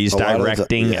 Yeah, he's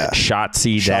directing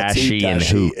Shotzi, Dashy, and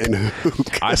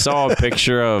Hook. I saw a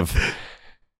picture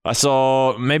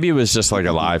maybe it was just like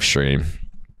a live stream,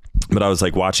 but I was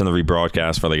like watching the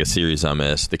rebroadcast for like a series I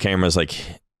missed. The camera's like,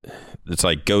 it's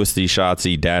like Ghosty,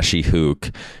 Shotzi, Dashy,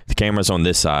 Hook. The camera's on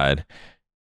this side,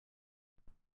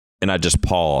 and I just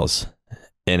pause,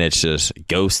 and it's just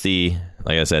Ghosty,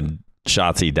 like I said,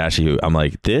 Shotzi, Dashy, Hook. I'm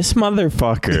like, this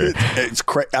motherfucker. It's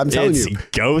crazy. I'm telling you,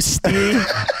 Ghosty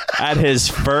at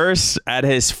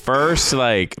his first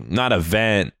like, not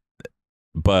event,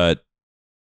 but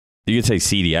you could say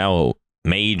CDL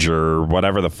major,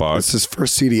 whatever the fuck. It's his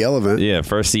first CDL event. Yeah,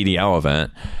 first CDL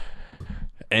event.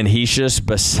 And he's just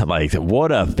like,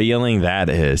 what a feeling that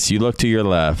is. You look to your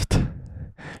left.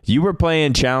 You were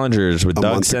playing challengers with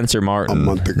Doug Sensor Martin a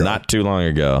month ago. Not too long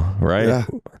ago, right? Yeah.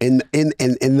 In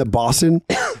the Boston,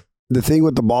 the thing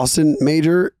with the Boston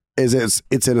major is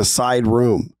it's in a side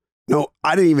room. No,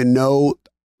 I didn't even know.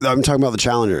 I'm talking about the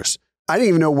challengers. I didn't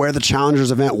even know where the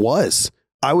challengers event was.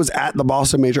 I was at the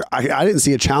Boston major. I didn't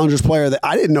see a challengers player. That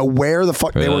I didn't know where the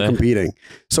fuck they were competing.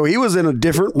 So he was in a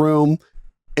different room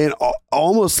and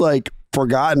almost like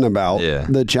forgotten about.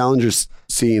 The challengers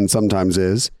scene sometimes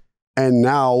is. And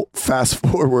now, fast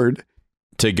forward.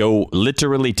 To go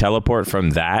literally teleport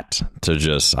from that to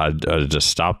just, I just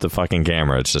stop the fucking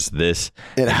camera. It's just this.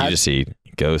 You just see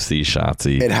Ghosty,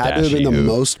 Shotzi. It had to have been the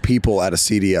most people at a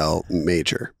CDL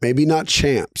major. Maybe not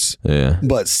champs. Yeah.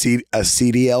 But a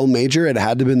CDL major, it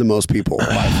had to have been the most people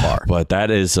by far. But that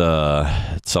is,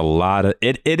 it's a lot of,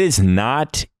 it is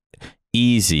not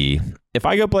easy. If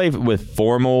I go play with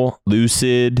Formal,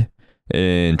 Lucid,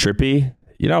 and Trippy,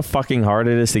 you know how fucking hard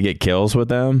it is to get kills with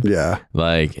them? Yeah.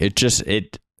 Like,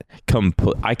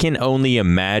 I can only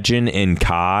imagine in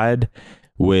COD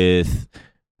with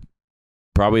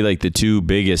probably like the two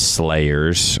biggest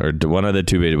slayers, or one of the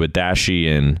two biggest, with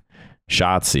Dashi and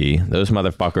Shotzi. Those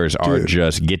motherfuckers are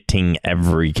just getting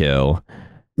every kill.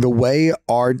 The way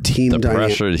our team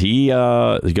pressure,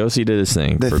 Ghosty did his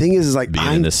thing. The thing is like,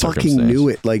 I fucking knew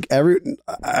it. Like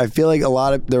I feel like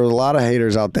there were a lot of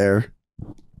haters out there,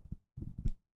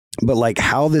 but like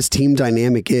how this team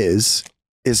dynamic is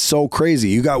so crazy.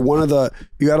 You got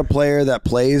a player that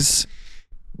plays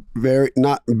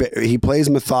he plays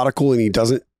methodical and he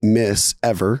doesn't miss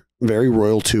ever. Very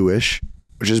Royal 2-ish,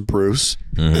 which is Bruce.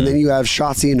 Mm-hmm. And then you have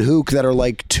Shotzi and Hook that are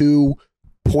like 2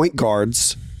 point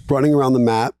guards running around the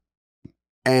map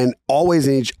and always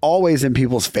in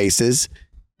people's faces.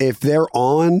 If they're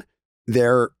on,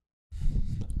 they're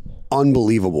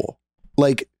unbelievable.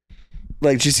 Like,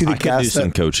 did you see the cast? I could do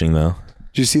some coaching though.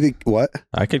 Did you see the what?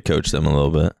 I could coach them a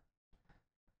little bit.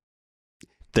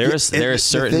 There's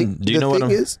certain. Do you know what?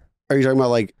 Are you talking about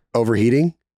like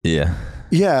overheating? Yeah.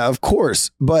 Yeah, of course,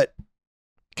 but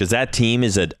because that team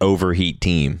is an overheat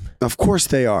team. Of course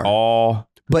they are.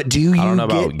 But do you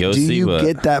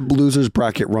get that losers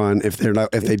bracket run if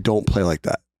they don't play like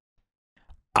that?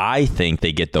 I think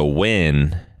they get the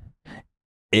win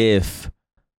if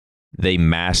they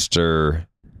master.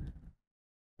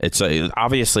 It's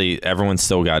obviously everyone's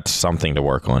still got something to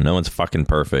work on. No one's fucking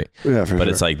perfect. Yeah, but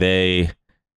it's like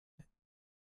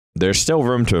there's still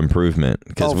room to improvement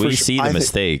because we see the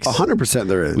mistakes. 100%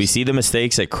 there is. We see the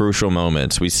mistakes at crucial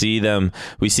moments. We see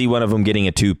one of them getting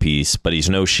a 2-piece, but he's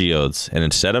no shields. And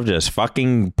instead of just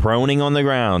fucking proning on the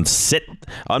ground,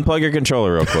 unplug your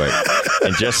controller real quick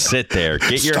and just sit there.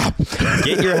 Get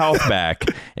your health back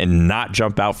and not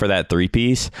jump out for that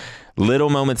 3-piece. Little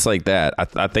moments like that.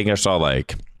 I think I saw I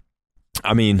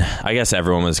guess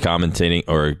everyone was commentating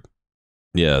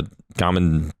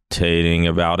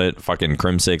about it. Fucking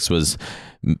Crim6 was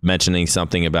mentioning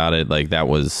something about it. Like that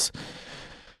was,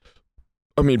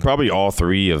 probably all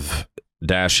 3 of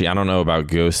Dashi. I don't know about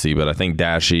Ghosty, but I think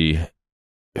Dashi,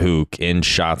 Hook, and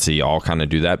Shotzi all kind of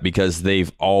do that because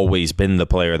they've always been the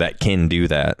player that can do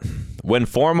that. When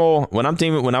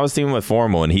I was teaming with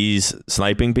Formal and he's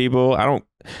sniping people,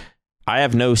 I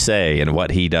have no say in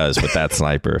what he does with that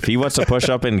sniper. If he wants to push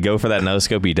up and go for that no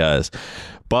scope, he does.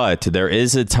 But there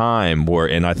is a time where,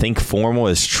 and I think Formal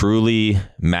has truly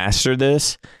mastered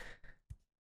this,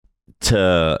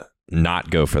 to not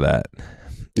go for that.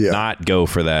 Yeah. Not go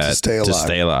for that. To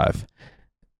stay alive.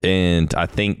 And I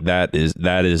think that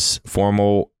is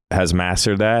Formal has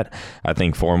mastered that. I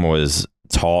think Formal is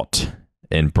taught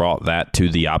and brought that to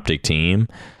the Optic team.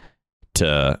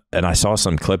 And I saw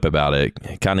some clip about it.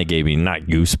 It kind of gave me not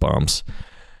goosebumps,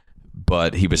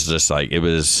 but he was just like, it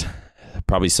was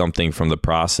probably something from the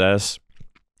process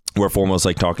where Formal's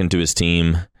like talking to his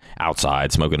team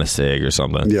outside smoking a cig or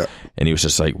something. Yeah. And he was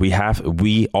just like,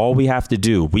 all we have to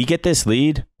do, we get this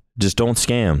lead, just don't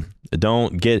scam.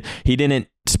 He didn't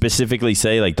specifically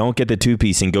say like, don't get the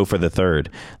 2-piece and go for the 3rd.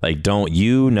 Like, don't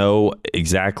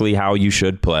exactly how you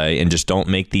should play and just don't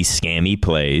make these scammy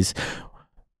plays.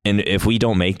 And if we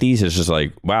don't make these, it's just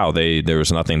like, wow, there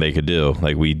was nothing they could do.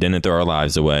 Like, we didn't throw our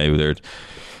lives away.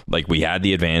 We had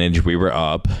the advantage. We were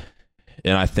up.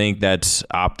 And I think that's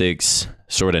Optic's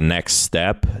sort of next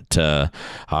step to,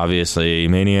 obviously,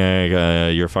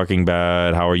 Maniac, you're fucking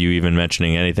bad. How are you even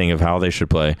mentioning anything of how they should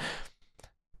play?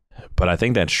 But I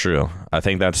think that's true. I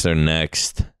think that's their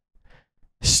next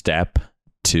step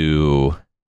to...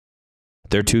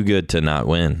 They're too good to not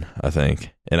win, I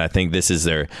think. And I think this is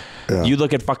their... Yeah. You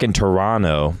look at fucking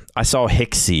Toronto. I saw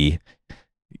Hixie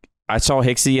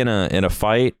in a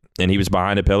fight, and he was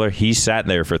behind a pillar. He sat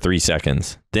there for 3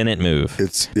 seconds. Didn't move.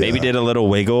 Maybe did a little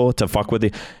wiggle to fuck with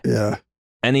the... Yeah.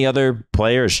 Any other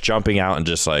players jumping out and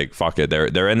just like, fuck it.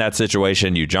 They're in that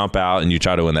situation. You jump out and you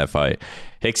try to win that fight.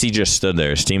 Hixie just stood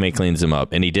there. His teammate cleans him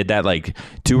up. And he did that like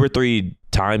 2 or 3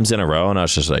 times in a row. And I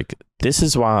was just like, this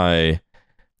is why...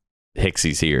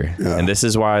 Hixie's here, and this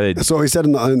is why that's what we said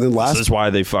in the last. This is why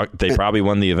they probably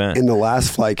won the event in the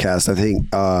last Flycast. I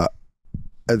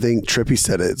think Trippy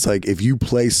said it. It's like if you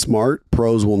play smart,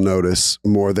 pros will notice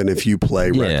more than if you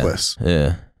play reckless.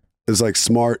 Yeah, it's like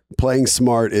playing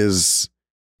smart is.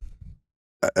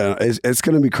 It's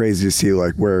going to be crazy to see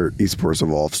like where esports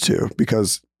evolves to,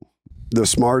 because the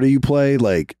smarter you play,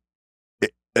 like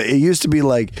it used to be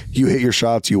like you hit your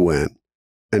shots, you win,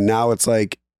 and now it's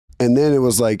like. And then it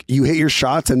was like you hit your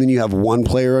shots and then you have one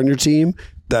player on your team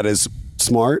that is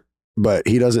smart, but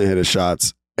he doesn't hit his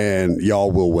shots and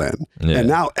y'all will win. Yeah. And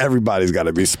now everybody's got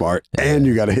to be smart, and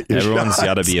you got to hit your Everyone's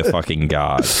got to be a fucking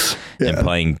god and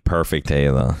playing perfect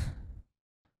Halo.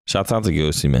 Shouts out to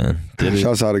Ghosty, man.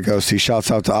 Shouts out to Ghosty. Shouts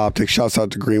out to Optic. Shouts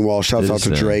out to Greenwall. Shouts out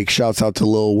to Drake. Shouts out to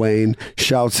Lil Wayne.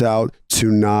 Shouts out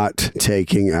to not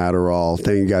taking Adderall.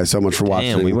 Thank you guys so much for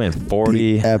watching. Damn, we went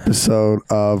 40 episode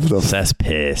of the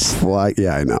Cesspiss.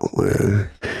 Yeah, I know.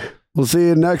 We'll see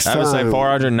you next time. Episode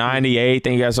 498.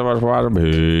 Thank you guys so much for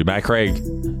watching. Matt Craig.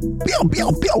 Boo,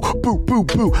 boo,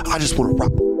 boo. I just want to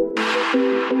rock.